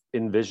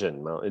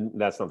envision. Well,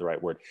 that's not the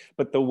right word,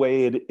 but the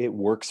way it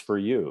works for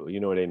you. You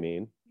know what I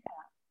mean?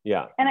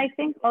 Yeah. And I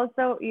think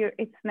also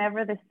it's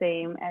never the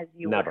same as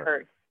you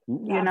rehearse.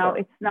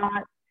 It's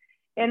not.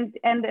 And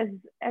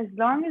as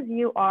long as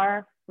you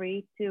are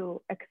free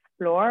to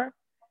explore,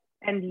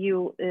 and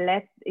you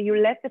let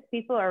the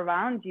people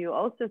around you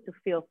also to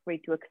feel free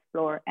to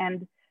explore.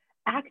 And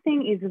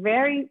acting is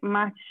very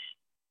much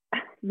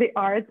the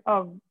art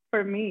of,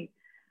 for me,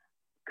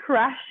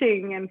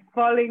 crashing and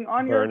falling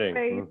on your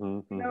face.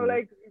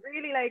 Like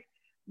really, like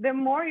the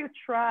more you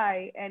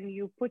try and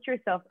you put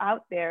yourself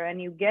out there,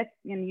 and you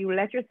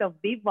let yourself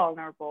be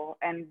vulnerable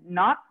and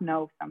not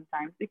know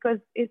sometimes, because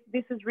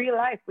this is real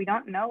life. We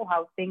don't know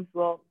how things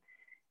will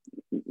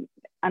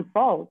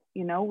unfold.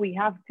 You know, we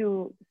have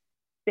to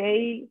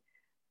stay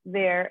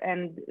there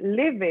and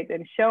live it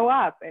and show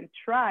up and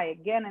try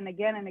again and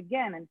again and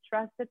again and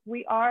trust that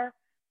we are,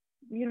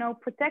 you know,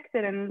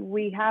 protected, and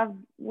we have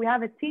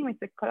a team.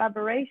 It's a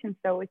collaboration,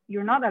 so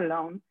you're not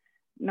alone.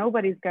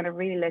 Nobody's gonna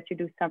really let you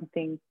do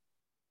something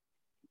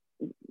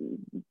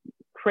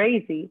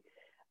crazy,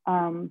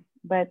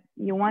 but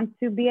you want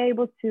to be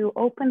able to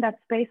open that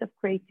space of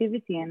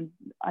creativity and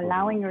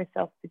allowing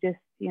yourself to just,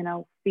 you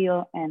know,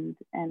 feel and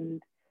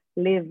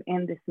live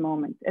in this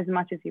moment as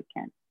much as you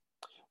can.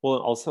 Well,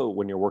 also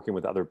when you're working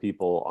with other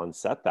people on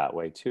set that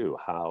way too,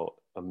 how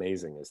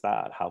amazing is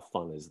that? How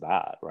fun is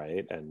that,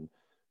 right? And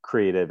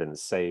creative and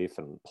safe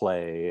and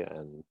play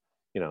and,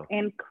 you know.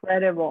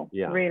 Incredible,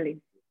 really.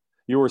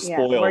 You were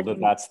spoiled that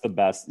that's the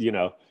best, you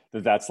know,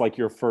 that's like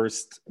your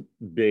first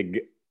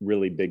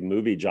really big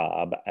movie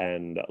job,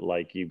 and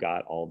like you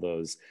got all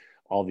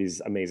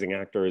these amazing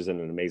actors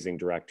and an amazing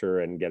director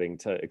and getting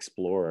to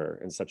explore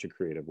in such a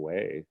creative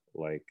way.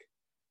 Like,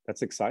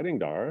 that's exciting,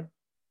 Dar.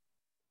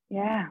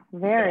 Yeah,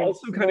 very. It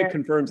also kind of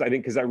confirms, I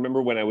think, because I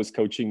remember when I was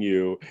coaching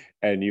you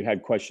and you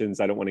had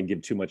questions, I don't want to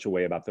give too much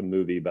away about the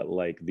movie, but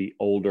like the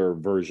older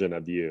version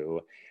of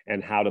you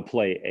and how to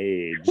play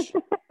age.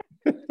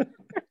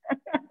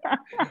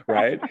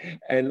 Right?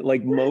 And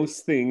like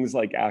most things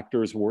like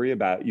actors worry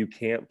about, you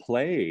can't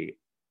play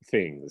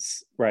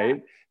things, right?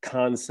 Yeah.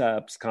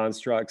 Concepts,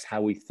 constructs,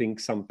 how we think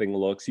something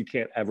looks. You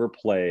can't ever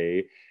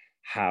play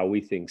how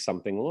we think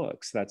something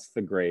looks. That's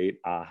the great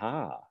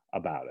aha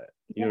about it.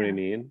 You know what I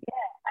mean?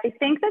 Yeah. I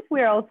think that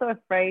we're also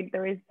afraid.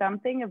 There is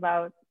something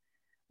about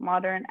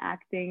modern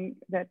acting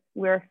that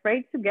we're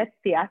afraid to get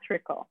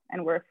theatrical,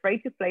 and we're afraid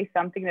to play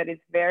something that is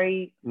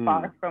very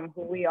far from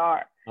who we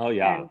are. Oh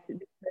yeah. And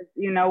because,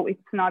 you know,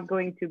 it's not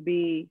going to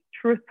be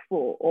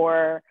truthful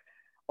or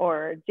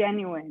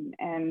genuine.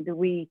 And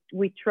we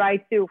try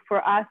to,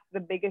 for us, the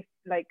biggest,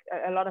 like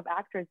a lot of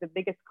actors, the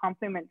biggest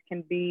compliment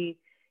can be,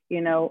 you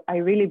know, I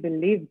really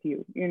believed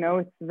you, you know,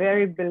 it's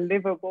very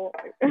believable.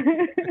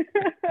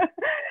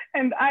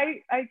 And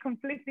I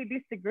completely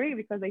disagree,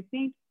 because I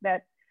think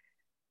that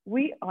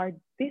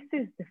this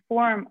is the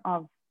form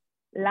of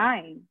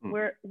lying.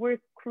 We're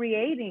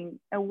creating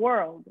a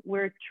world.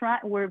 We're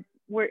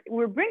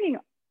bringing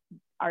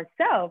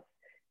ourselves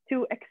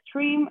to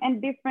extreme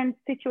and different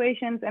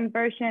situations and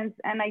versions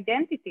and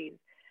identities,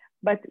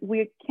 but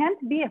we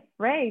can't be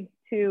afraid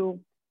to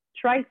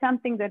try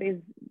something that is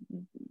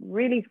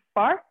really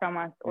far from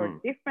us or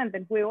different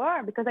than who we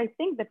are, because I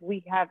think that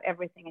we have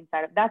everything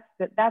inside of that's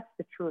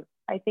the truth.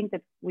 I think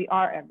that we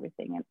are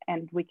everything,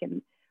 and we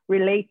can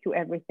relate to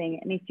everything.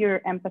 And if you're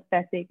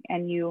empathetic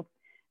and you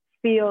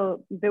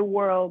feel the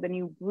world and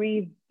you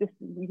breathe this,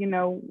 you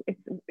know,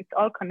 it's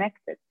all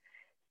connected.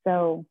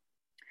 So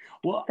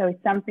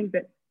it's something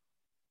that.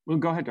 Well,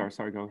 go ahead, Dar.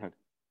 Sorry, go ahead.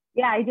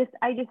 Yeah, I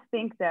just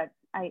think that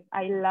I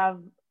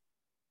love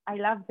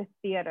the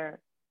theater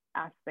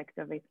aspect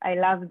of it. I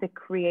love the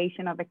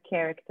creation of a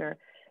character,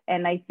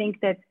 and I think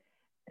that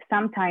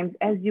sometimes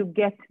as you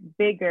get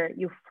bigger,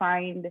 you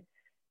find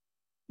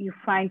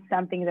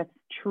something that's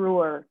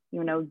truer,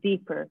 you know,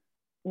 deeper,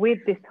 with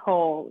this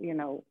whole, you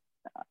know,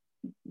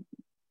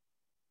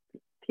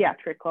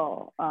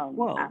 theatrical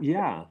aspect.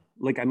 Yeah,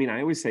 like, I mean,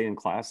 I always say in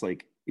class,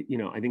 like, you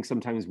know, I think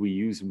sometimes we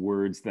use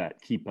words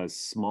that keep us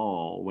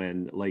small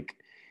when, like,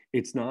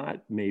 it's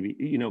not, maybe,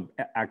 you know,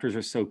 actors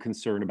are so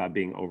concerned about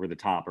being over the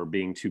top or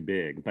being too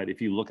big. But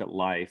if you look at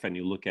life and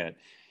you look at,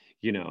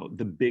 you know,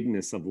 the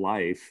bigness of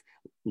life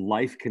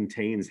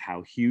contains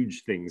how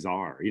huge things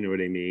are. You know what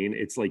I mean?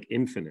 It's like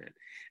infinite.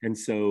 And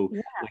so,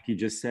 like you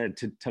just said,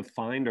 to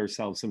find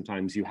ourselves,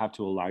 sometimes you have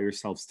to allow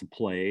yourselves to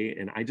play.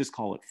 And I just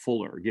call it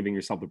fuller, giving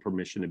yourself the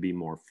permission to be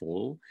more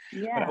full.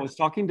 Yeah. But I was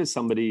talking to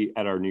somebody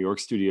at our New York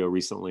studio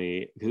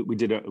recently. We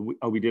did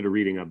a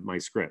reading of my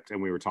script,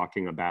 and we were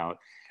talking about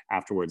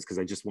afterwards, because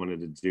I just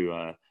wanted to do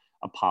a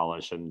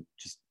polish, and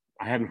just,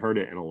 I hadn't heard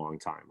it in a long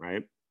time,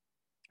 right?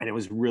 And it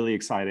was really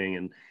exciting.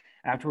 And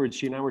afterwards,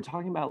 she and I were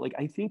talking about, like,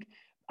 I think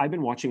I've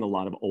been watching a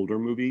lot of older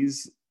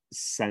movies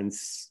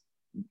since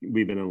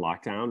we've been in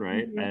lockdown,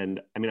 right? Mm-hmm.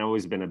 And I mean, I've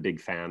always been a big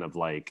fan of,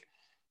 like,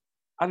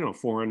 I don't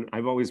know,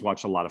 I've always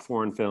watched a lot of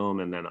foreign film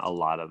and then a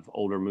lot of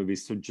older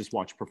movies to just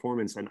watch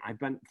performance. And I've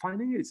been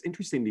finding it's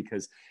interesting,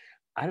 because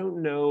I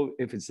don't know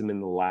if it's in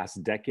the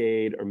last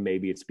decade, or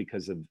maybe it's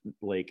because of,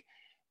 like,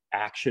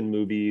 action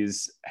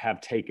movies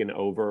have taken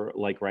over,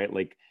 like, right?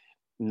 Like,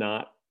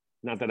 not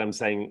that I'm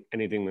saying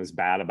anything that's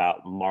bad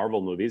about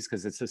Marvel movies,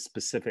 because it's a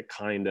specific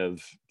kind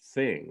of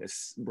thing,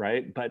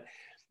 right? But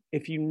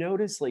if you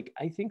notice, like,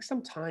 I think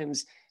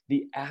sometimes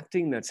the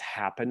acting that's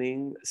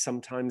happening,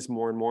 sometimes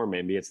more and more,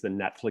 maybe it's the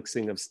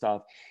Netflixing of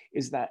stuff,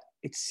 is that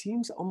it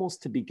seems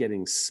almost to be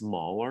getting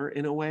smaller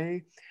in a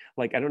way.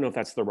 Like, I don't know if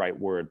that's the right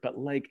word, but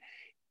like,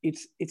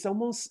 it's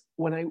almost,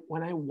 when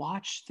I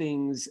watch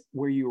things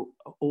where you're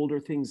older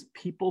things,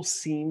 people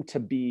seem to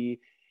be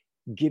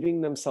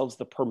giving themselves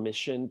the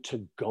permission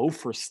to go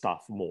for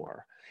stuff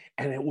more.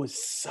 And it was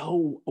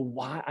so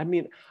wild. I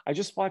mean, I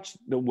just watched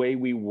The Way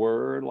We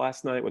Were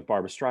last night with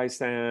Barbra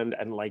Streisand,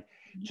 and like,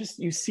 just,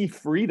 you see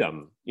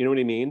freedom, you know what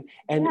I mean?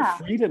 And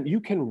freedom, you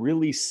can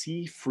really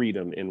see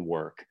freedom in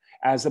work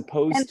as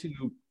opposed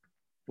to,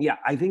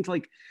 I think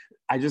like,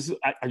 I just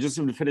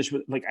want to finish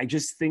with like, I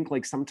just think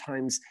like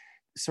sometimes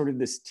sort of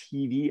this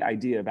TV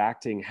idea of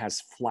acting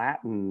has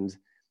flattened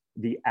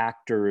the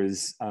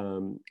actor's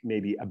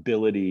maybe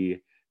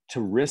ability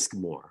to risk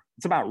more.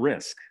 It's about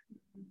risk.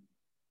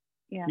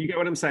 Yeah. You get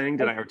what I'm saying?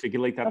 Did I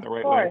articulate that the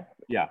right course. way?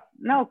 Yeah.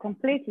 No,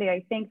 completely.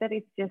 I think that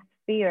it's just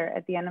fear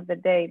at the end of the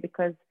day,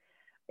 because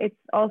it's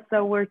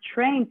also, we're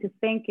trained to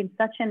think in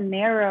such a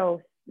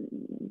narrow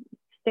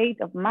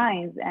state of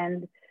mind,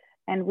 and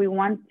we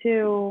want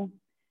to,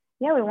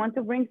 we want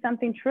to bring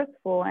something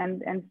truthful,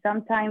 and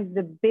sometimes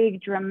the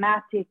big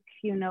dramatic,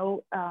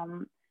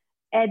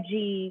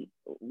 edgy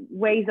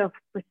ways of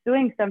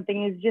pursuing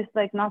something is just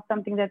like not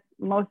something that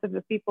most of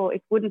the people,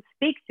 it wouldn't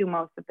speak to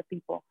most of the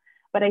people.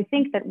 But I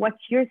think that what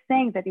you're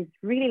saying, that is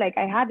really like,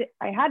 I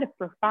had a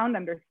profound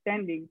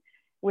understanding,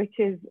 which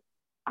is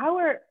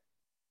our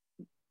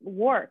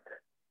work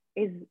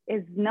is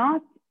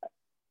not,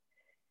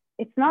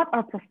 it's not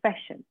our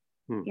profession.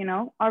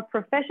 Our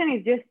profession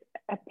is just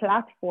a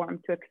platform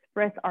to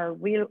express our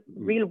real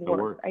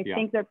work. I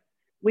think that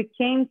we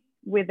came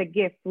with a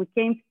gift. We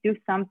came to do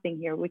something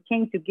here. We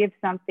came to give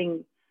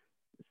something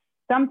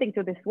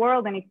to this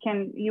world, and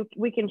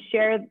we can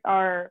share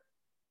our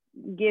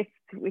gift.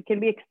 It can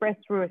be expressed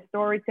through a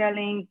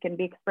storytelling. It can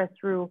be expressed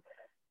through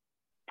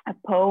a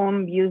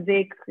poem,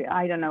 music,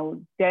 I don't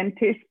know,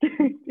 dentist.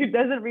 It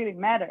doesn't really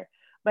matter.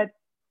 But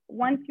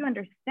once you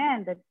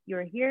understand that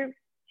you're here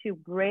to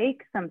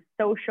break some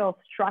social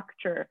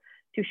structure,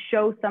 to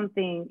show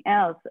something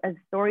else, as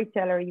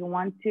storyteller, you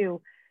want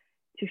to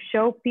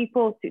show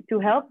people, to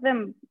help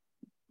them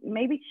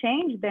maybe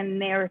change the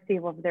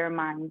narrative of their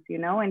minds,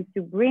 and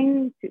to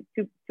bring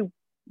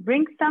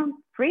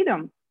some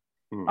freedom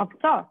of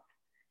thought.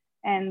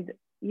 And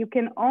you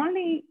can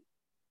only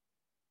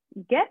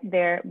get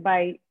there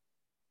by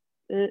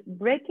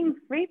breaking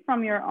free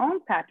from your own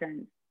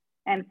patterns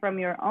and from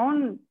your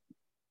own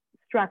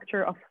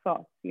structure of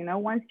thought.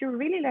 Once you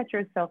really let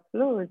yourself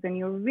loose, and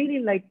you really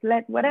like,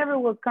 let whatever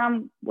will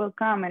come,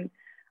 and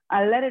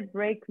I'll let it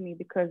break me,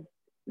 because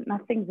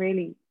nothing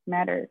really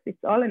matters.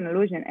 It's all an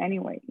illusion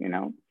anyway,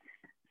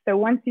 So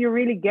once you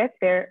really get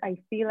there, I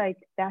feel like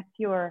that's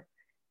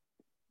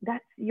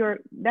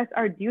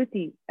our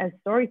duty as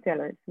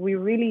storytellers. We're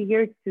really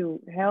here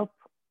to help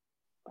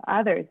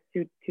others,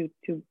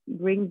 to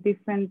bring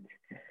different,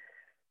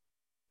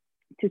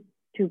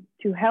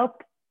 to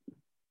help.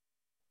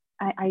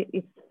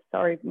 It's,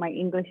 sorry, my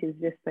English is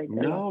just like,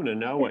 no,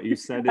 what you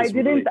said is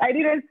I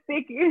didn't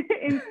speak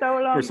in so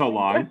long. For so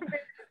long.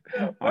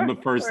 I'm the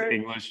first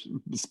English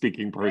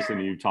speaking person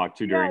you talked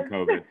to during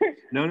COVID.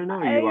 No,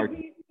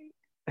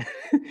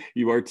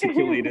 you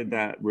articulated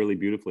that really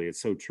beautifully.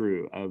 It's so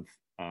true.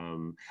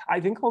 I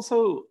think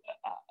also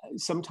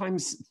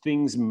sometimes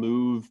things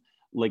move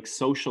like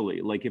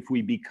socially, like if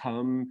we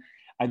become,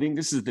 I think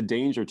this is the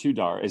danger too,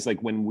 Dar, is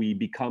like when we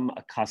become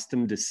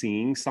accustomed to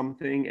seeing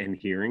something and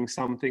hearing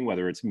something,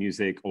 whether it's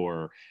music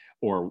or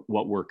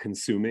what we're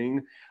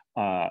consuming,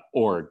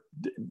 or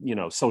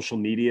social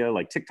media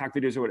like TikTok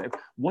videos or whatever.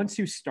 Once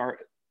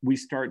we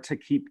start to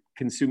keep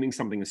consuming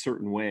something a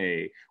certain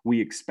way,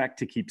 we expect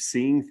to keep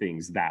seeing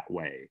things that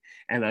way.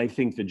 And I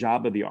think the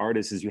job of the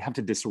artist is you have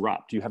to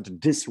disrupt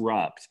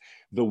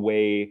the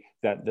way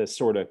that the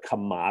sort of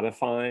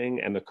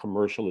commodifying and the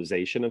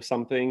commercialization of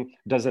something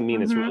doesn't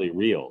mean it's really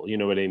real. You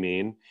know what I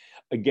mean?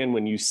 Again,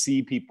 when you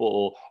see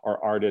people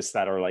or artists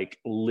that are like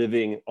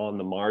living on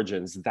the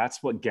margins,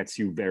 that's what gets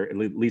you at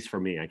least for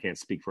me, I can't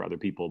speak for other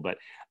people, but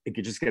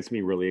it just gets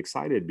me really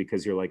excited,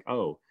 because you're like,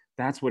 oh,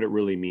 that's what it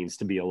really means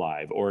to be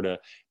alive, or to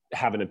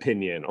have an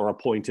opinion or a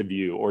point of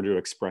view, or to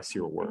express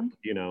your work.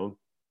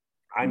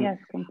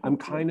 I'm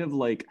kind of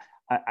like,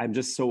 I'm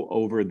just so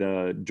over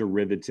the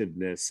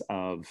derivativeness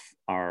of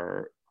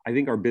I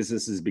think our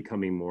business is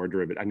becoming more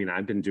derivative. I mean,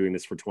 I've been doing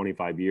this for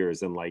 25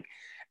 years, and like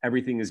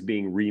everything is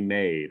being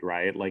remade,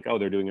 right? Like, oh,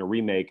 they're doing a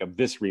remake of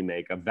this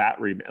remake of that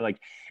remake. Like,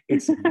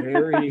 it's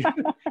very,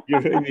 you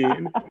know what I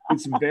mean?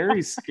 It's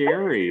very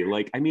scary.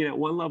 Like, I mean, at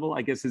one level,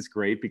 I guess it's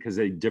great because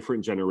a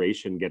different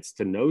generation gets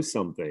to know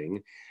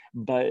something,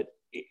 but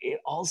it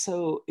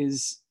also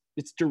is,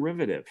 it's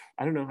derivative.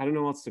 I don't know what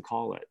else to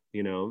call it,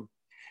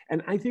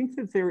 And I think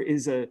that there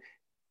is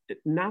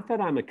not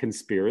that I'm a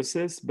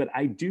conspiracist, but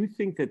I do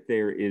think that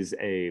there is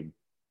a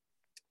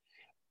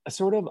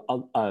sort of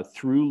a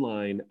through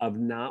line of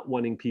not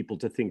wanting people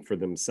to think for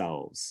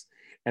themselves.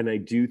 And I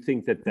do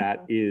think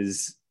that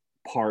is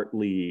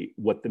partly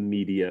what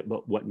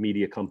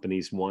media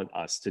companies want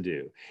us to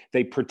do.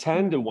 They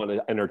pretend to want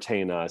to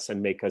entertain us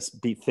and make us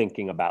be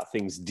thinking about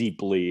things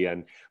deeply,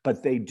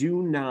 but they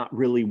do not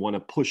really want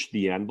to push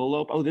the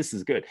envelope. Oh, this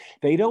is good.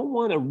 They don't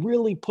want to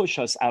really push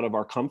us out of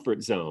our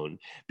comfort zone,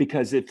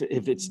 because if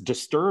it's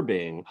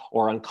disturbing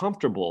or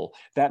uncomfortable,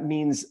 that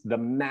means the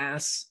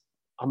mass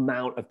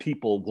amount of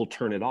people will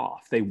turn it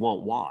off. They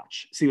won't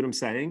watch. See what I'm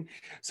saying?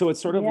 So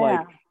it's sort of like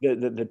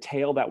the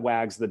tail that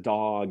wags the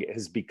dog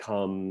has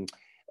become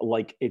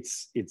like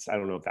it's I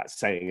don't know if that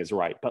saying is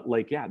right, but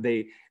like, yeah,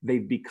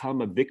 they've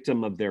become a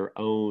victim of their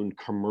own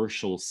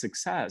commercial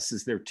success,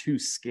 is they're too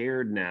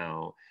scared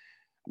now.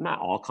 Not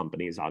all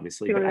companies,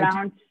 obviously, To but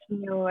launch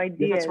new yeah,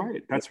 ideas.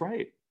 that's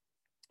right.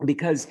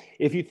 Because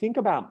if you think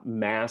about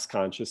mass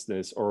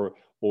consciousness, or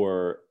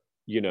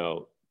you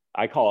know,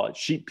 I call it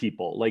sheep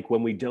people, like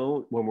when we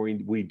don't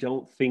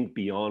think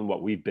beyond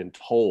what we've been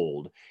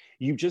told,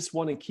 you just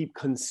want to keep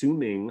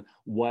consuming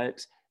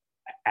what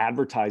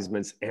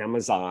advertisements,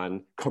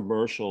 Amazon,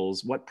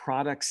 commercials, what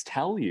products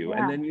tell you.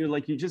 And Yeah. then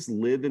you just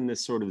live in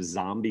this sort of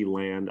zombie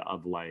land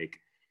of like,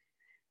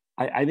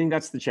 I think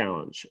that's the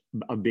challenge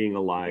of being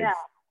alive Yeah.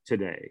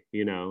 today,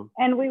 you know?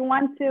 And we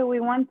want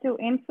to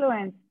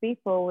influence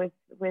people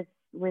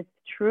with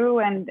true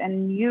and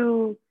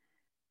new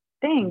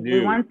things.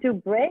 We want to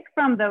break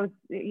from those,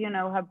 you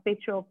know,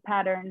 habitual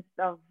patterns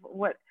of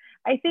what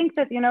I think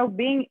that, you know,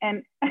 being,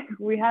 and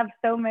we have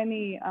so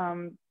many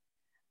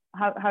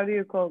how do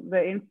you call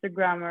the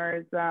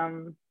Instagrammers?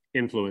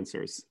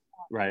 Influencers,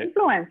 right?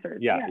 Influencers.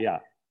 Yeah.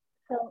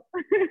 So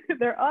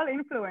they're all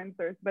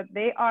influencers, but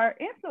they are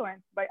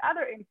influenced by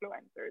other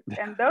influencers,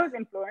 and those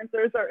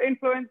influencers are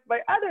influenced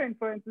by other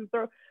influencers.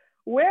 So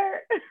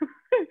where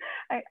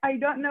I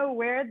don't know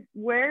where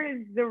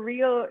is the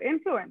real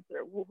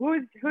influencer?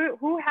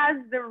 Who has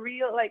the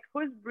real, like,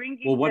 who's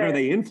bringing? Well, what are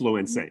they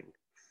influencing?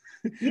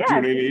 Yes, do you know what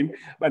I mean?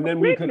 And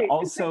then we could completely.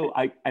 also,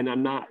 and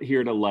I'm not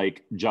here to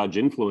like judge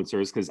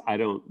influencers because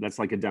that's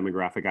like a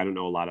demographic I don't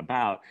know a lot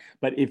about.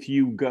 But if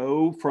you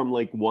go from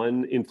like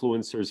one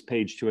influencer's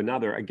page to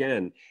another,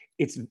 again,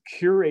 it's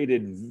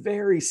curated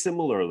very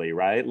similarly,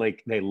 right?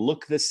 Like they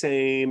look the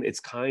same. It's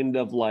kind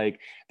of like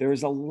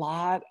there's a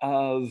lot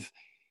of,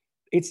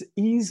 it's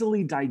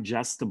easily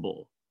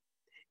digestible.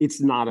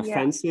 It's not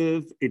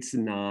offensive. It's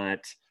not,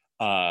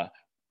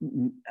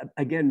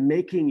 again,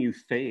 making you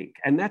think.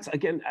 And that's,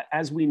 again,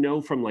 as we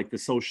know from like the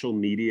social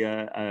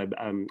media,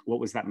 what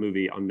was that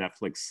movie on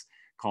Netflix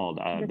called?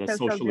 The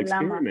Social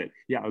Experiment.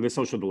 Yeah, or The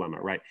Social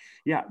Dilemma, right?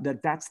 Yeah,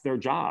 that's their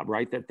job,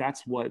 right?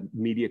 That's what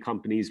media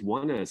companies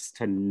want us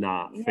to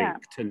not think,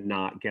 to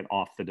not get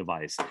off the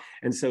device.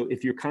 And so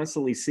if you're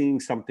constantly seeing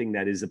something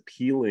that is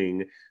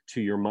appealing to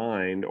your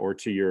mind or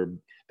to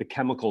the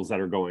chemicals that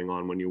are going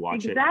on when you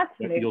watch it,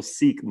 you'll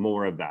seek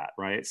more of that,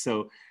 right?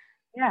 So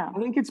I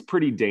think it's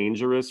pretty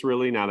dangerous,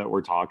 really, now that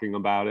we're talking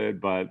about it,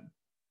 but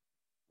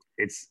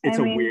it's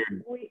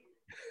weird. We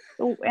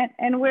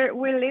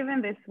live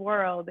in this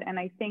world, and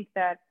I think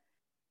that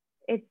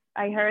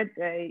I heard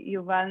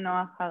Yuval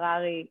Noah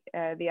Harari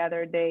the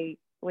other day,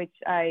 which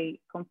I'm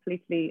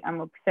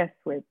obsessed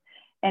with,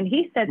 and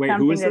he said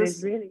something that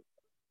is really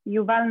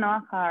Yuval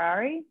Noah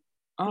Harari.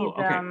 Oh,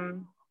 okay.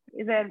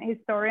 He's an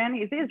historian.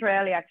 He's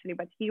Israeli, actually,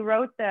 but he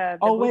wrote the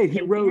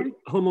he wrote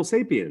Homo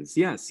Sapiens.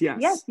 Yes.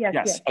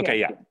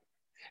 Okay,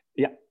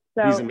 yeah.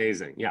 So he's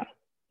amazing. Yeah,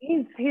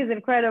 he's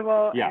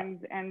incredible. Yeah.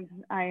 And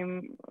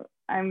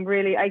I'm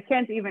really, I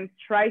can't even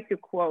try to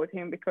quote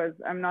him because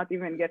I'm not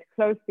even get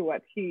close to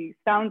what he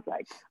sounds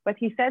like. But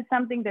he said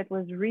something that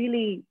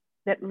really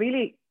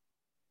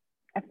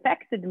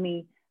affected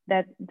me.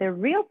 That the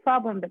real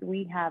problem that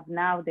we have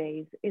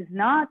nowadays is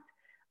not,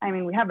 I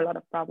mean, we have a lot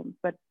of problems,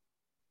 but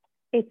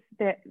it's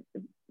that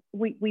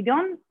we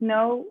don't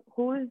know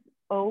where's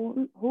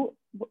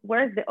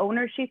the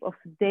ownership of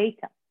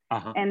data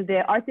and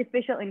the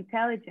artificial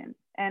intelligence.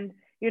 And,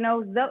 you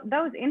know,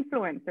 those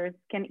influencers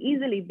can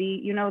easily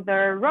be, you know,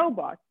 they're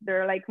robots.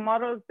 They're like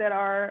models that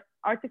are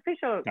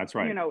artificial, that's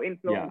right, you know,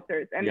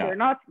 influencers, and they're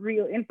not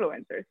real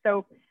influencers.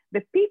 So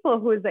the people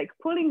who's like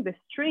pulling the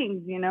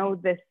strings, you know,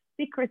 the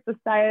secret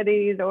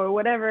societies or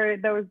whatever,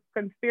 those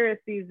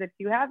conspiracies that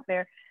you have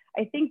there,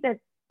 I think that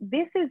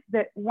this is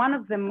one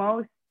of the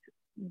most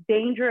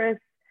dangerous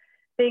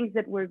things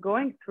that we're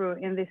going through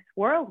in this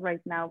world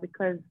right now,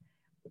 because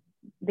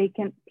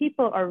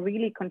people are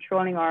really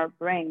controlling our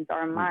brains,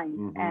 our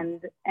minds,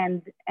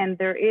 and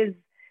there is,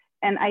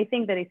 and I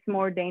think that it's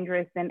more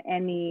dangerous than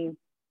any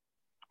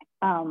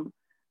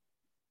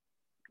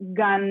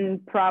gun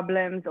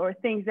problems or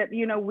things that,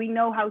 you know, we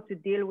know how to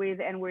deal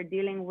with, and we're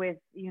dealing with,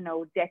 you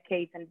know,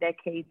 decades and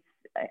decades.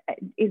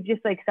 It's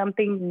just like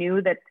something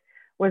new that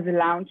was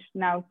launched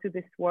now to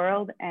this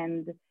world,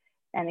 and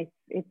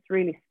it's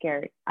really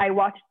scary. I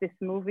watched this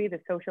movie, The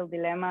Social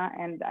Dilemma,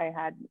 and I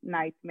had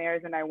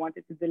nightmares, and I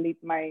wanted to delete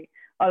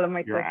all of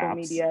my social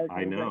media.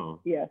 I know.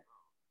 Like, yes.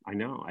 I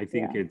know. I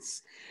think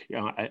it's, you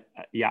know,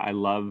 I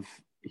love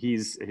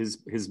his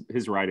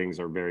writings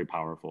are very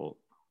powerful,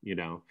 you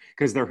know,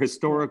 because they're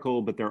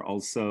historical, but they're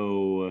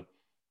also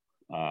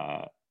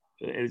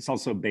it's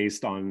also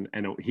based on,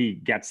 and he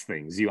gets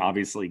things. You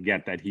obviously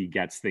get that he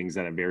gets things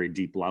at a very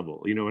deep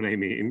level. You know what I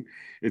mean?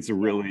 It's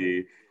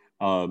really,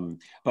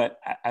 but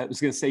I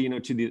was going to say, you know,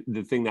 to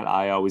the thing that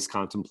I always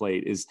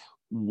contemplate is,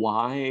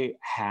 why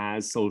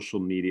has social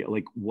media,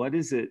 like, what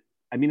is it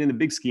I mean, in the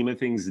big scheme of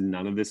things,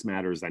 none of this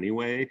matters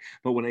anyway.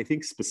 But when I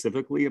think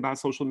specifically about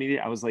social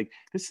media, I was like,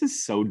 this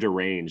is so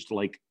deranged.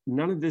 Like,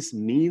 none of this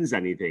means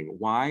anything.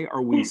 Why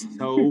are we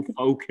so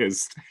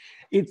focused?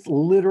 It's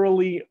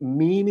literally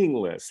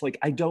meaningless. Like,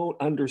 I don't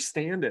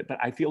understand it, but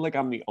I feel like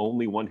I'm the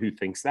only one who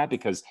thinks that,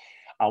 because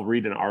I'll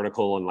read an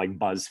article on like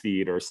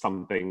BuzzFeed or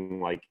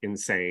something like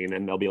insane,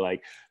 and they'll be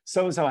like,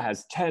 so-and-so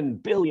has 10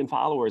 billion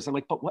followers. I'm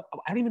like, but what?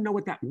 I don't even know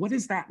what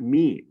does that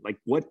mean? Like,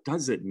 what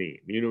does it mean?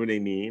 You know what I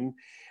mean?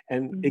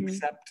 And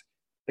except,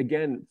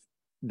 again,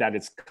 that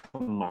it's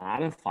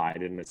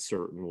commodified in a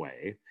certain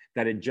way,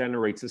 that it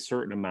generates a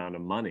certain amount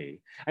of money.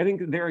 I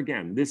think there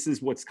again, this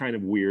is what's kind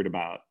of weird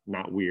about,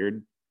 not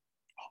weird,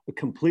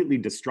 completely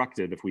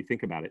destructive if we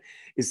think about it,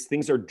 is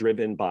things are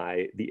driven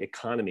by the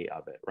economy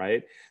of it,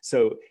 right?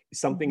 So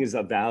something is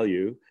of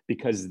value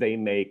because they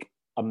make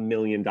 $1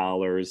 million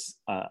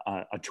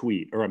a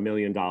tweet, or $1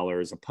 million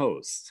a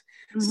post.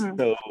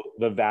 So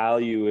the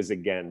value is,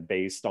 again,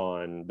 based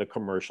on the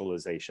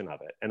commercialization of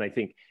it. And I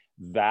think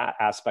that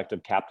aspect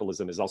of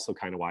capitalism is also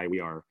kind of why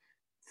we are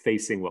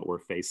facing what we're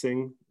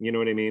facing, you know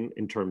what I mean,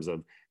 in terms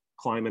of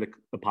climate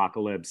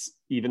apocalypse,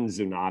 even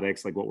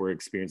zoonotics, like what we're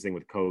experiencing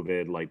with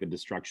COVID, like the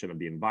destruction of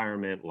the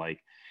environment,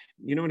 like,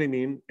 you know what I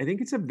mean? I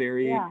think it's a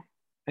very, I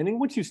think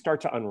once you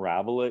start to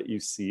unravel it, you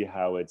see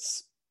how it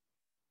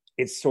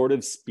sort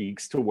of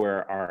speaks to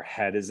where our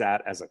head is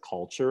at as a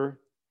culture.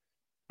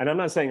 And I'm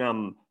not saying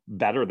I'm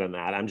better than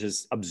that. I'm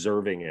just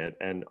observing it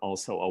and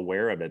also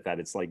aware of it, that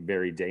it's like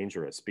very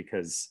dangerous,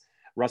 because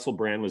Russell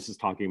Brand was just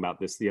talking about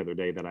this the other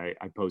day that I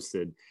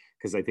posted,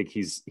 because I think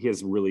he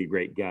has really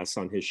great guests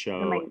on his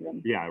show.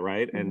 Amazing. Yeah,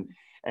 right.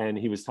 And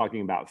he was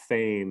talking about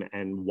fame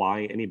and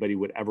why anybody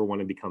would ever want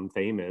to become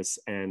famous,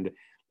 and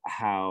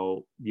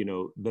how, you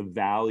know, the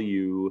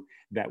value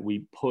that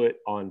we put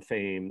on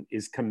fame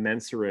is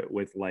commensurate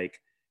with like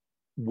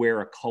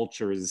where a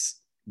culture's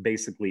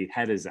basically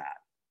head is at.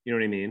 You know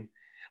what I mean?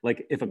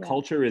 Like, if a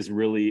culture is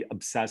really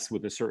obsessed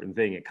with a certain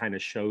thing, it kind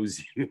of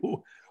shows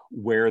you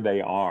where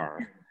they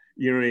are.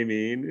 You know what I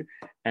mean?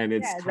 And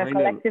it's the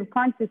collective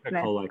consciousness.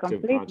 The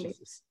collective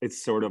consciousness.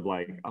 It's sort of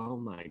like, oh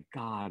my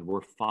God,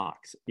 we're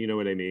fucked. You know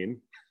what I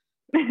mean?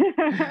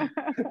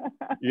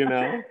 You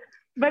know?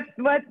 But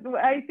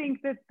I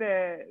think that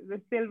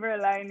the silver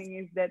lining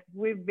is that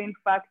we've been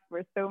fucked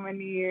for so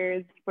many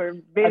years, for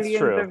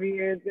billions of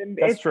years. And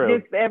it's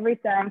just every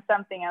time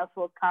something else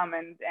will come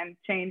and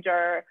change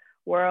our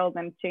world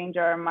and change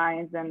our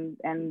minds,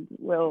 and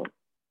we'll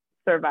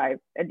survive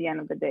at the end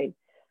of the day.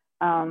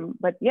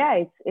 But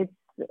yeah, it's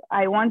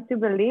I want to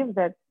believe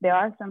that there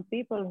are some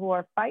people who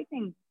are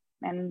fighting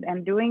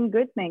and doing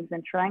good things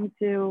and trying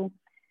to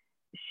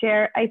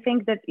share. I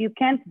think that if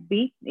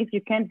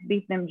you can't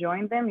beat them,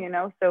 join them, you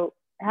know. So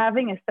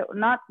having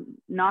not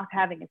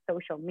having a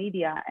social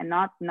media, and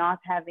not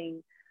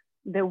having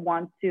the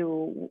want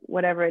to,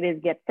 whatever it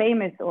is, get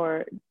famous,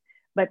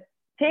 but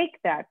take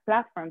that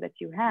platform that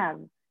you have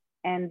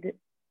and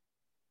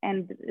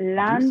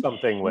launch, do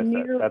something with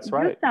it. That's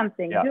right. Do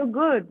something, do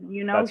good,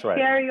 you know. That's right.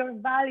 Share your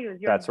values,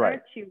 your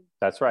virtues.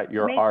 That's right.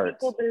 Your make art.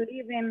 People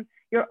believe in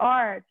your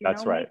art.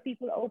 That's right. Make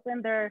people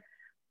open their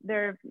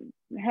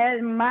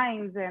head,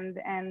 minds,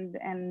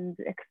 and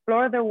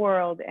explore the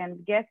world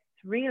and get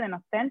real and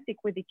authentic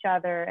with each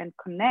other and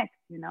connect.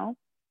 You know.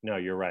 No,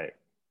 you're right.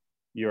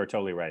 You are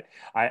totally right.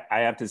 I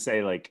have to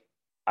say, like,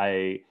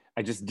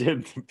 I just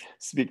did,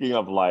 speaking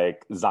of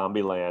like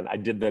Zombieland, I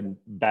did the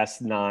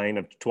best 9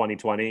 of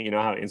 2020. You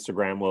know how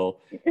Instagram will,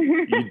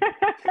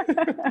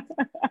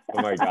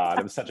 oh my God,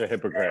 I'm such a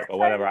hypocrite, but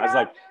whatever.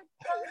 I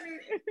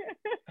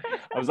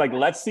was like,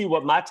 let's see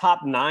what my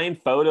top 9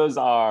 photos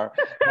are.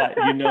 But,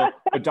 you know,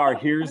 Dar,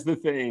 here's the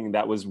thing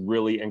that was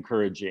really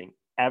encouraging.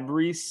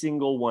 Every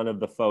single one of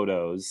the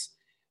photos,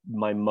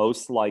 my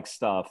most liked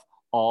stuff,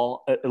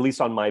 all, at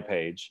least on my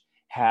page,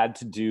 had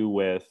to do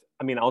with,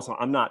 I mean, also,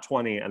 I'm not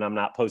 20 and I'm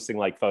not posting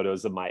like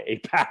photos of my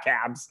 8-pack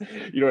abs,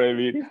 you know what I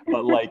mean?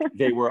 But like,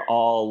 they were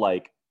all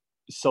like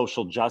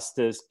social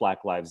justice,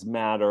 Black Lives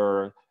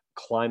Matter,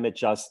 climate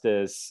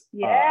justice,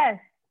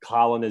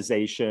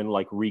 colonization,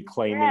 like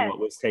reclaiming what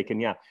was taken.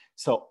 Yeah.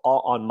 So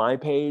on my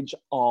page,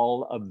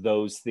 all of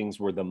those things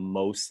were the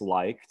most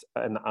liked.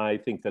 And I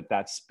think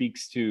that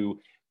speaks to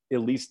at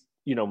least,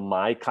 you know,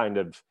 my kind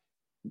of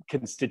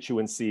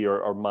constituency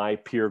or my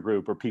peer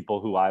group, or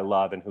people who I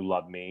love and who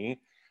love me.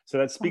 So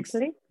that speaks,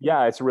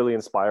 yeah, it's really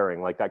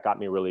inspiring. Like, that got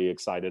me really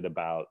excited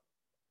about,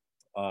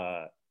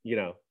 you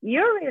know.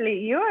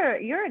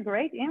 You're a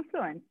great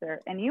influencer,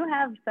 and you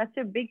have such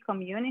a big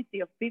community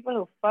of people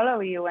who follow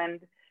you. And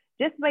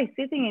just by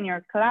sitting in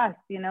your class,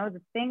 you know,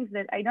 the things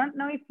that I don't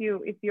know if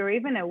you're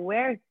even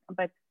aware,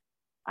 but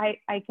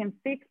I can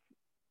sit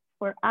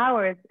for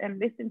hours and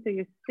listen to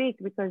you speak,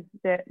 because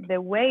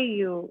the way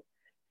you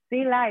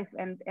see life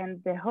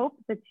and the hope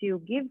that you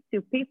give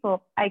to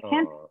people,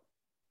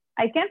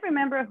 I can't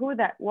remember who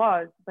that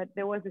was, but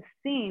there was a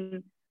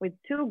scene with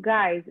 2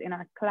 guys in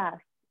our class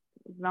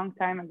a long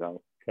time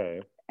ago.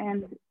 Okay.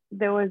 And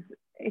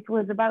it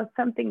was about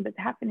something that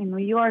happened in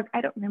New York.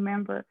 I don't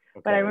remember,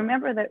 but I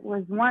remember that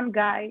was one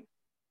guy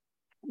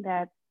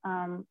that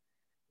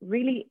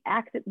really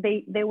acted.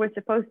 They were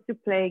supposed to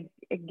play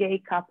a gay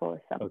couple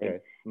or something, Okay.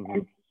 Mm-hmm.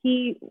 and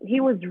he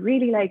was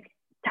really like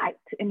tight,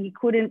 and he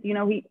couldn't.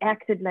 He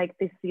acted like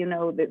this.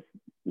 This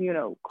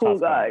cool Tough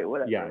guy. guy,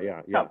 whatever.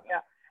 Yeah. Tough,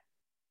 yeah.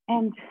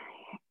 And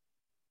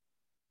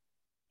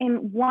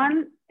in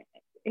one,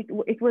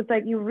 it was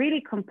like you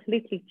really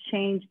completely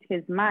changed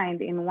his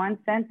mind in one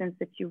sentence,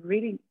 that you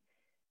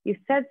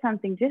said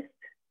something.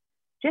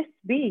 Just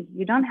be.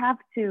 You don't have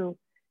to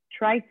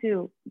try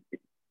to.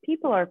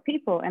 People are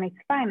people, and it's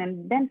fine.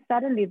 And then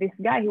suddenly this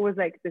guy, he was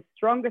like the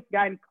strongest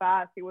guy in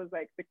class. He was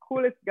like the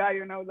coolest guy,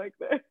 like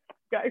the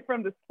guy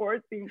from the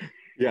sports team.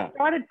 Yeah.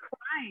 Started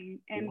crying,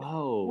 and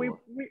Whoa. we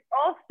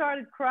all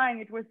started crying.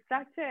 It was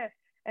such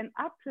an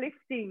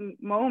uplifting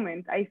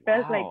moment. I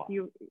felt Wow.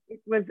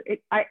 like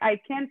I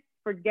can't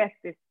forget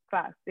this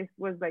class. This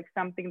was like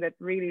something that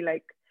really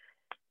like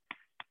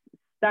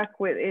stuck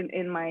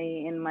in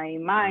my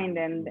mind,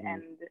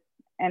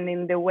 and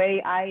in the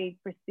way I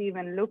perceive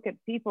and look at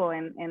people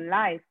in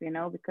life,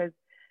 because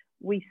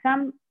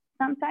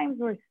sometimes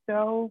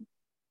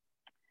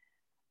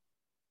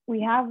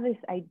we have this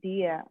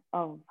idea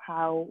of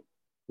how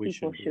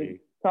people should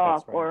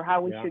talk, right, or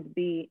how we should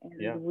be,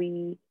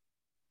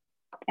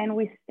 and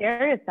we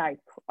stereotype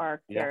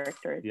our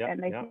characters.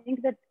 And I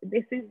think that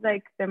this is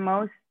like the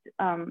most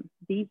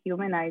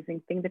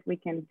dehumanizing thing that we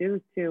can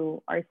do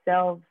to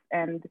ourselves,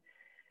 and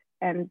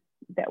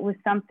that was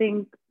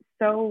something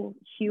so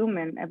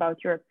human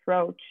about your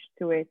approach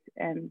to it,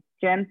 and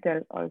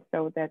gentle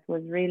also, that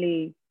was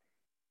really,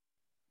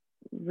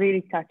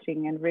 really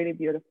touching and really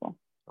beautiful.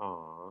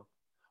 Aww.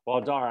 Well,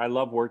 Dar, I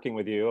love working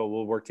with you.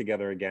 We'll work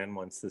together again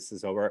once this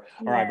is over.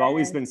 Yes. Or I've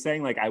always been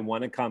saying, like, I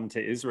want to come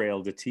to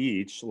Israel to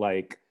teach.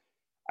 Like,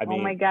 I mean,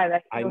 oh my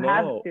God, I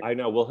know.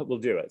 We'll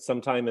do it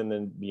sometime in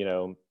the,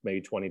 maybe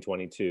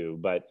 2022.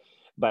 But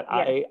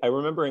yes. I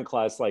remember in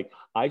class, like,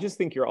 I just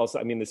think you're also,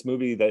 I mean, this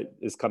movie that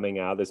is coming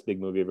out, this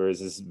big movie of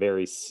yours, is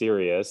very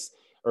serious,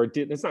 or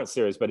it's not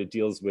serious, but it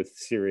deals with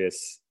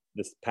this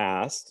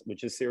past,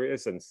 which is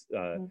serious and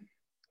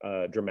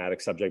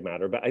dramatic subject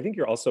matter. But I think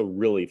you're also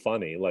really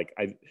funny. Like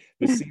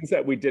the scenes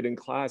that we did in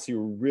class,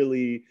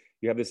 you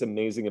have this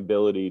amazing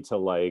ability to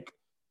like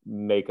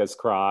make us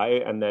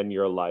cry. And then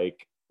you're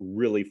like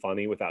really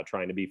funny without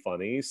trying to be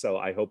funny. So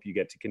I hope you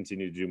get to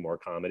continue to do more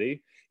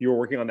comedy. You were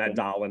working on that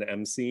Doll and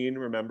M scene,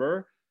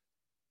 remember?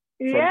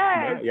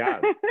 Yeah.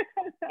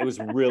 It was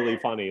really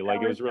funny.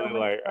 Like it was really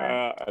like,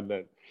 and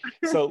then,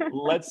 so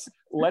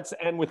let's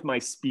end with my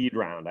speed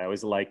round. I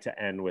always like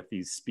to end with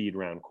these speed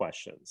round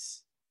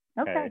questions.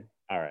 Okay.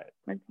 All right.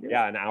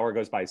 Yeah, an hour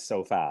goes by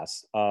so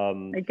fast.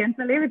 I can't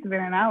believe it's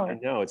been an hour. I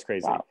know, it's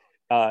crazy.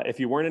 Wow. If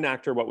you weren't an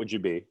actor, what would you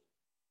be?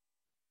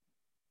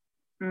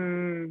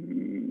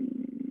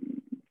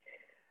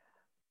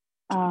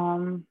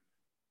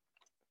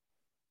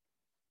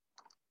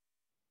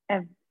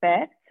 A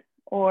vet,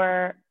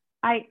 or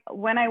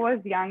when I was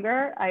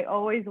younger, I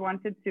always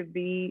wanted to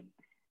be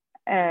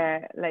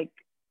like,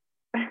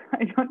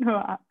 I don't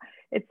know.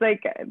 It's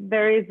like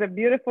there is a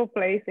beautiful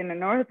place in the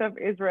north of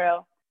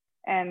Israel,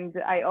 and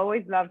I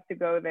always loved to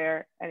go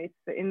there, and it's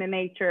in the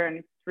nature, and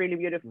it's really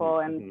beautiful.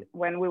 And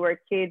when we were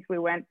kids, we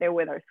went there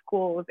with our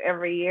schools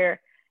every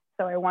year.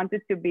 So I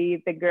wanted to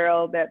be the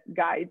girl that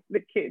guides the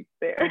kids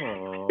there.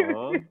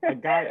 Aww,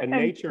 a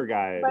nature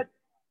guide. But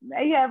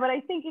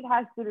I think it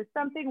has to do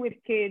something with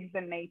kids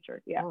and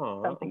nature. Yeah,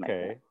 something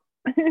okay.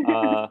 like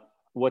that.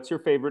 What's your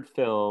favorite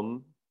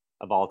film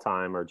of all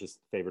time, or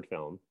just favorite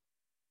film?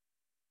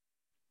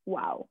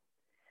 Wow,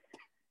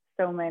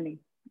 so many.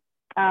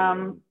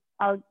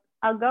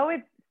 I'll go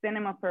with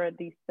Cinema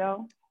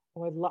Paradiso.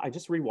 Oh, I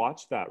just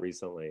rewatched that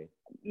recently.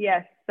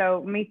 Yes,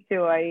 so me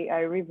too. I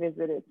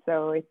revisited,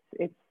 so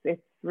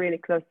it's really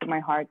close to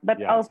my heart.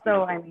 But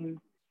also, I mean,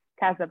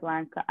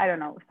 Casablanca. I don't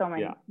know, so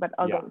many. Yeah. But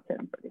I'll go with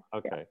Cinema Paradiso.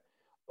 Okay. Yeah.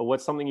 But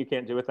what's something you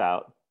can't do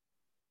without?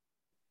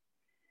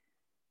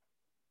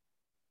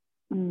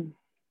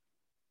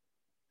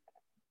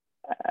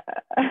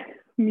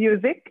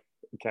 Music.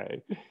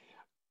 Okay.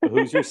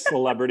 Who's your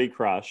celebrity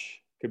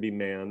crush? Could be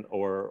man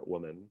or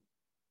woman.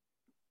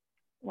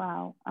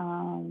 Wow.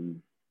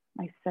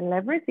 My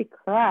celebrity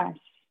crush.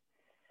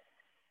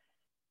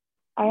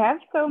 I have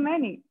so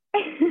many.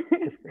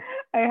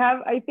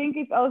 I think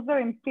it's also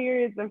in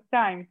periods of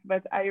times,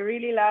 but I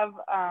really love,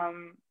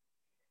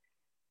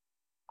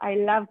 I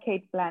love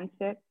Cate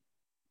Blanchett.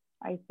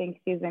 I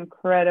think she's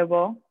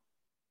incredible.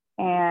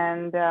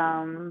 And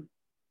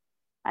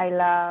I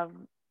love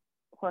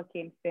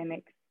Joaquin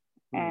Phoenix.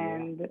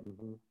 And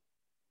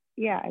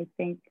I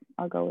think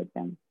I'll go with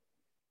them.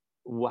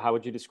 How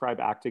would you describe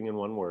acting in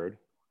one word?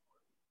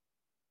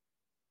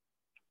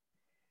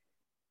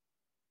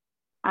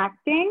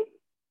 Acting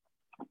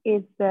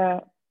is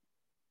the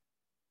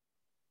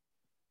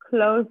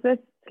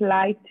closest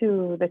lie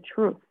to the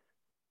truth.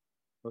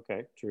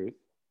 Okay, truth.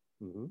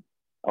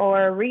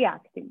 Or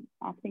reacting.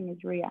 Acting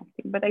is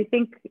reacting, but I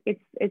think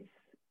it's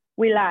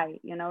we lie.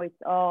 It's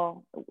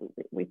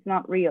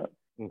not real,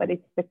 but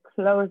it's the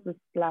closest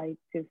lie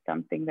to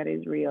something that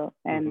is real.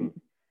 And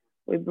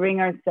we bring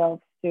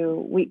ourselves to,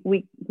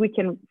 we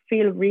can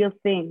feel real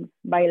things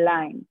by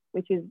lying,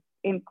 which is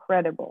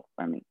incredible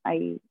for me.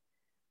 I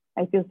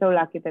feel so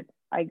lucky that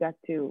I got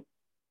to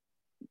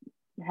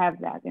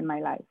have that in my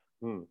life.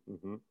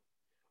 Mm-hmm.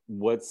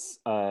 What's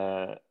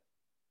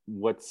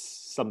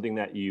something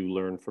that you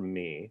learned from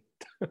me?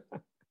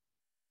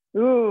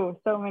 Ooh,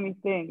 so many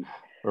things.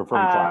 Or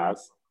from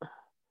class?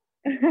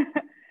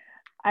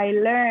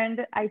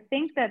 I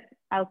think that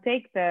I'll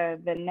take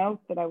the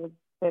notes that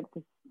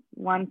the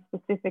one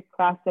specific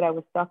class that I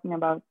was talking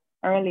about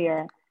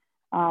earlier,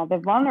 the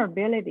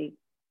vulnerability.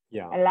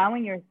 Yeah.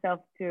 Allowing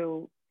yourself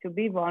to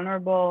be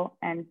vulnerable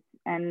and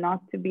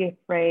not to be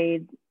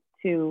afraid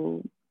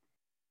to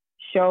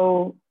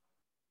show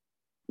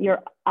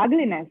your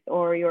ugliness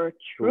or your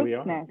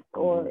truthness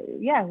or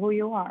who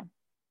you are.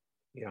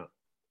 Yeah.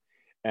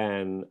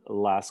 And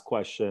last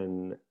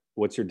question,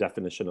 what's your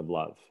definition of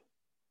love?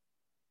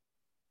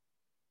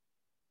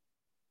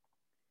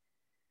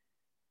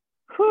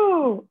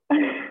 Whew.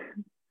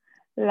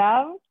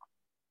 Love,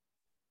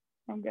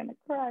 I'm gonna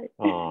cry.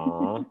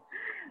 Aww.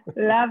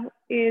 Love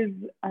is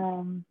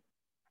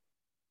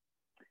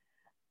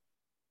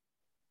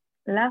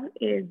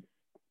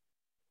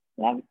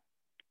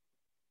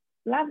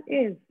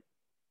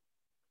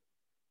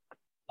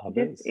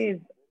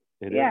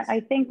It yeah, is. I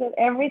think that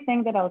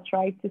everything that I'll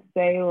try to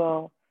say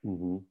will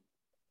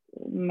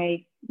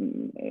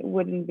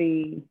wouldn't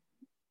be,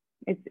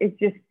 it's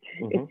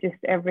just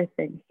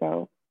everything.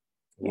 So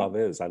love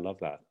is, I love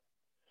that.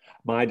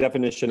 I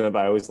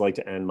always like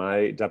to end,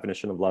 my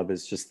definition of love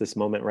is just this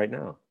moment right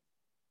now.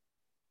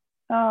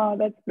 Oh,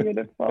 that's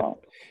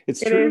beautiful.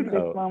 It's true.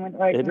 This moment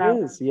right now.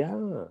 It is,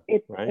 yeah.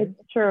 It's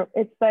true.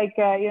 It's like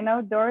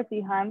Dorothy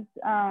Hunt's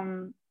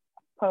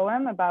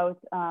poem about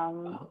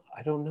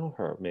I don't know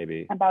her,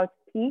 maybe. About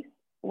peace.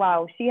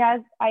 Wow, she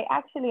has. I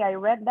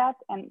read that,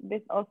 and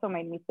this also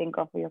made me think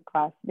of your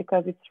class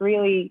because it's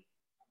really,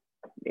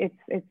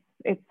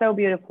 it's so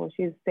beautiful.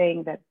 She's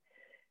saying that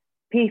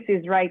peace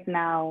is right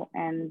now,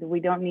 and we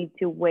don't need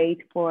to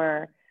wait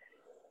for.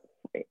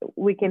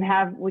 We can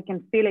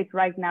feel it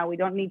right now. We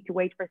don't need to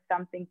wait for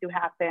something to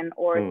happen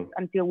or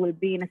until we'll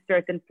be in a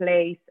certain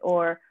place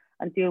or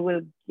until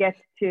we'll get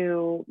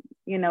to,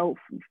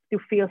 to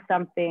feel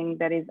something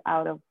that is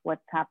out of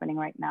what's happening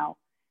right now.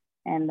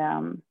 And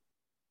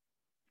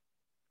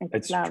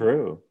it's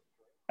true.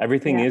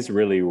 Everything is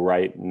really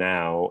right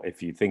now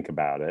if you think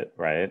about it,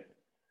 right?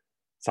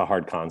 It's a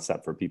hard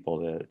concept for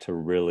people to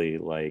really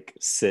like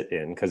sit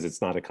in because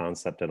it's not a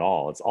concept at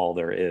all. It's all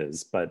there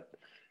is. But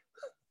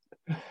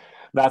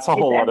that's a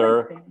whole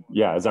other,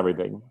 it's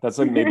everything. That's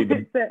like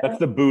maybe that's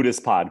the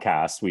Buddhist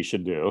podcast we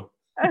should do.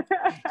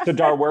 So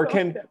Dar, where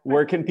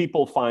can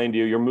people find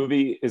you? Your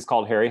movie is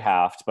called Harry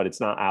Haft, but it's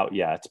not out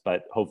yet.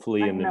 But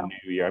hopefully in the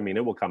new year, I mean,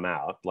 it will come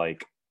out.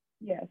 Like,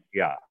 yes,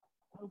 yeah.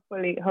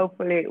 Hopefully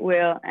it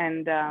will,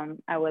 and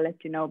I will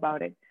let you know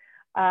about it.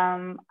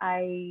 I'm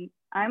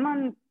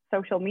on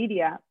social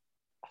media.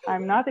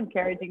 I'm not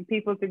encouraging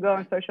people to go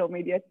on social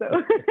media,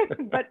 so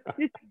but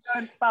just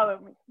don't follow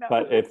me. No.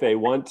 But if they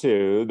want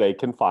to, they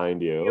can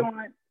find you.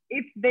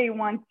 If they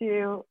want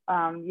to,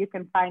 you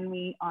can find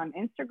me on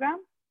Instagram.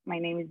 My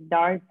name is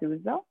Dar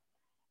Zuzo,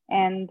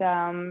 and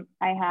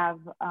I have,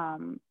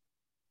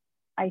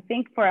 I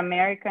think for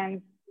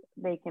Americans,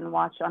 they can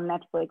watch on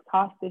Netflix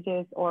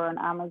Hostages or on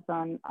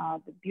Amazon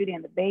The Beauty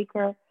and the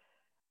Baker.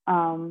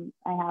 I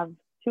have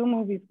 2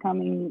 movies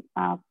coming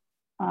up,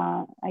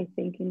 I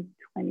think in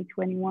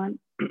 2021.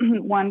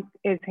 One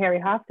is Harry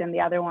Haft, and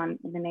the other one,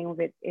 the name of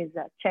it is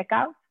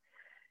Checkout.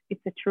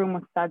 It's a true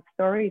Mossad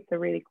story. It's a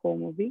really cool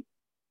movie.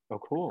 Oh,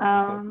 cool.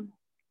 Okay.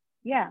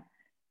 Yeah,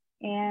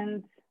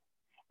 and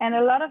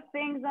a lot of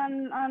things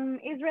on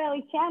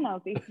Israeli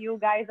channels. If you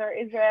guys are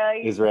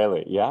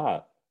Israeli,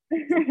 yeah.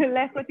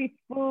 לכו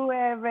תצפו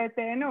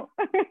ותהנו.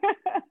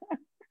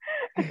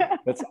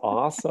 That's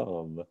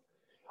awesome.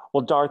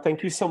 Well, Dar,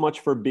 thank you so much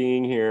for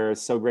being here.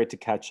 It's so great to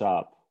catch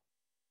up.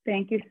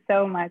 Thank you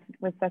so much. It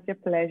was such a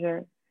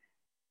pleasure.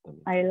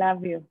 I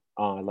love you.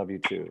 Oh, I love you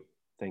too.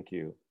 Thank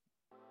you.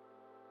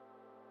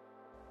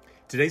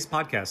 Today's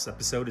podcast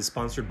episode is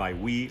sponsored by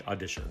We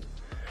Audition.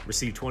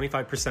 Receive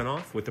 25%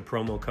 off with the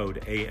promo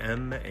code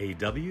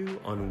AMAW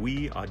on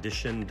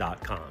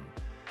weaudition.com.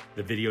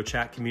 The video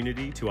chat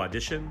community to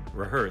audition,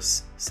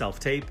 rehearse,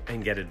 self-tape,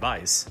 and get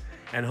advice,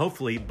 and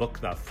hopefully book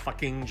the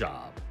fucking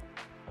job.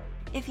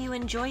 If you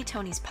enjoy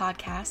Tony's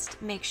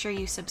podcast, make sure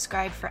you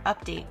subscribe for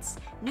updates,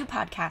 new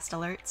podcast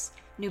alerts,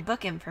 new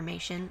book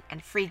information,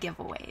 and free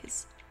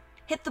giveaways.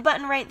 Hit the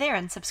button right there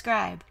and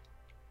subscribe.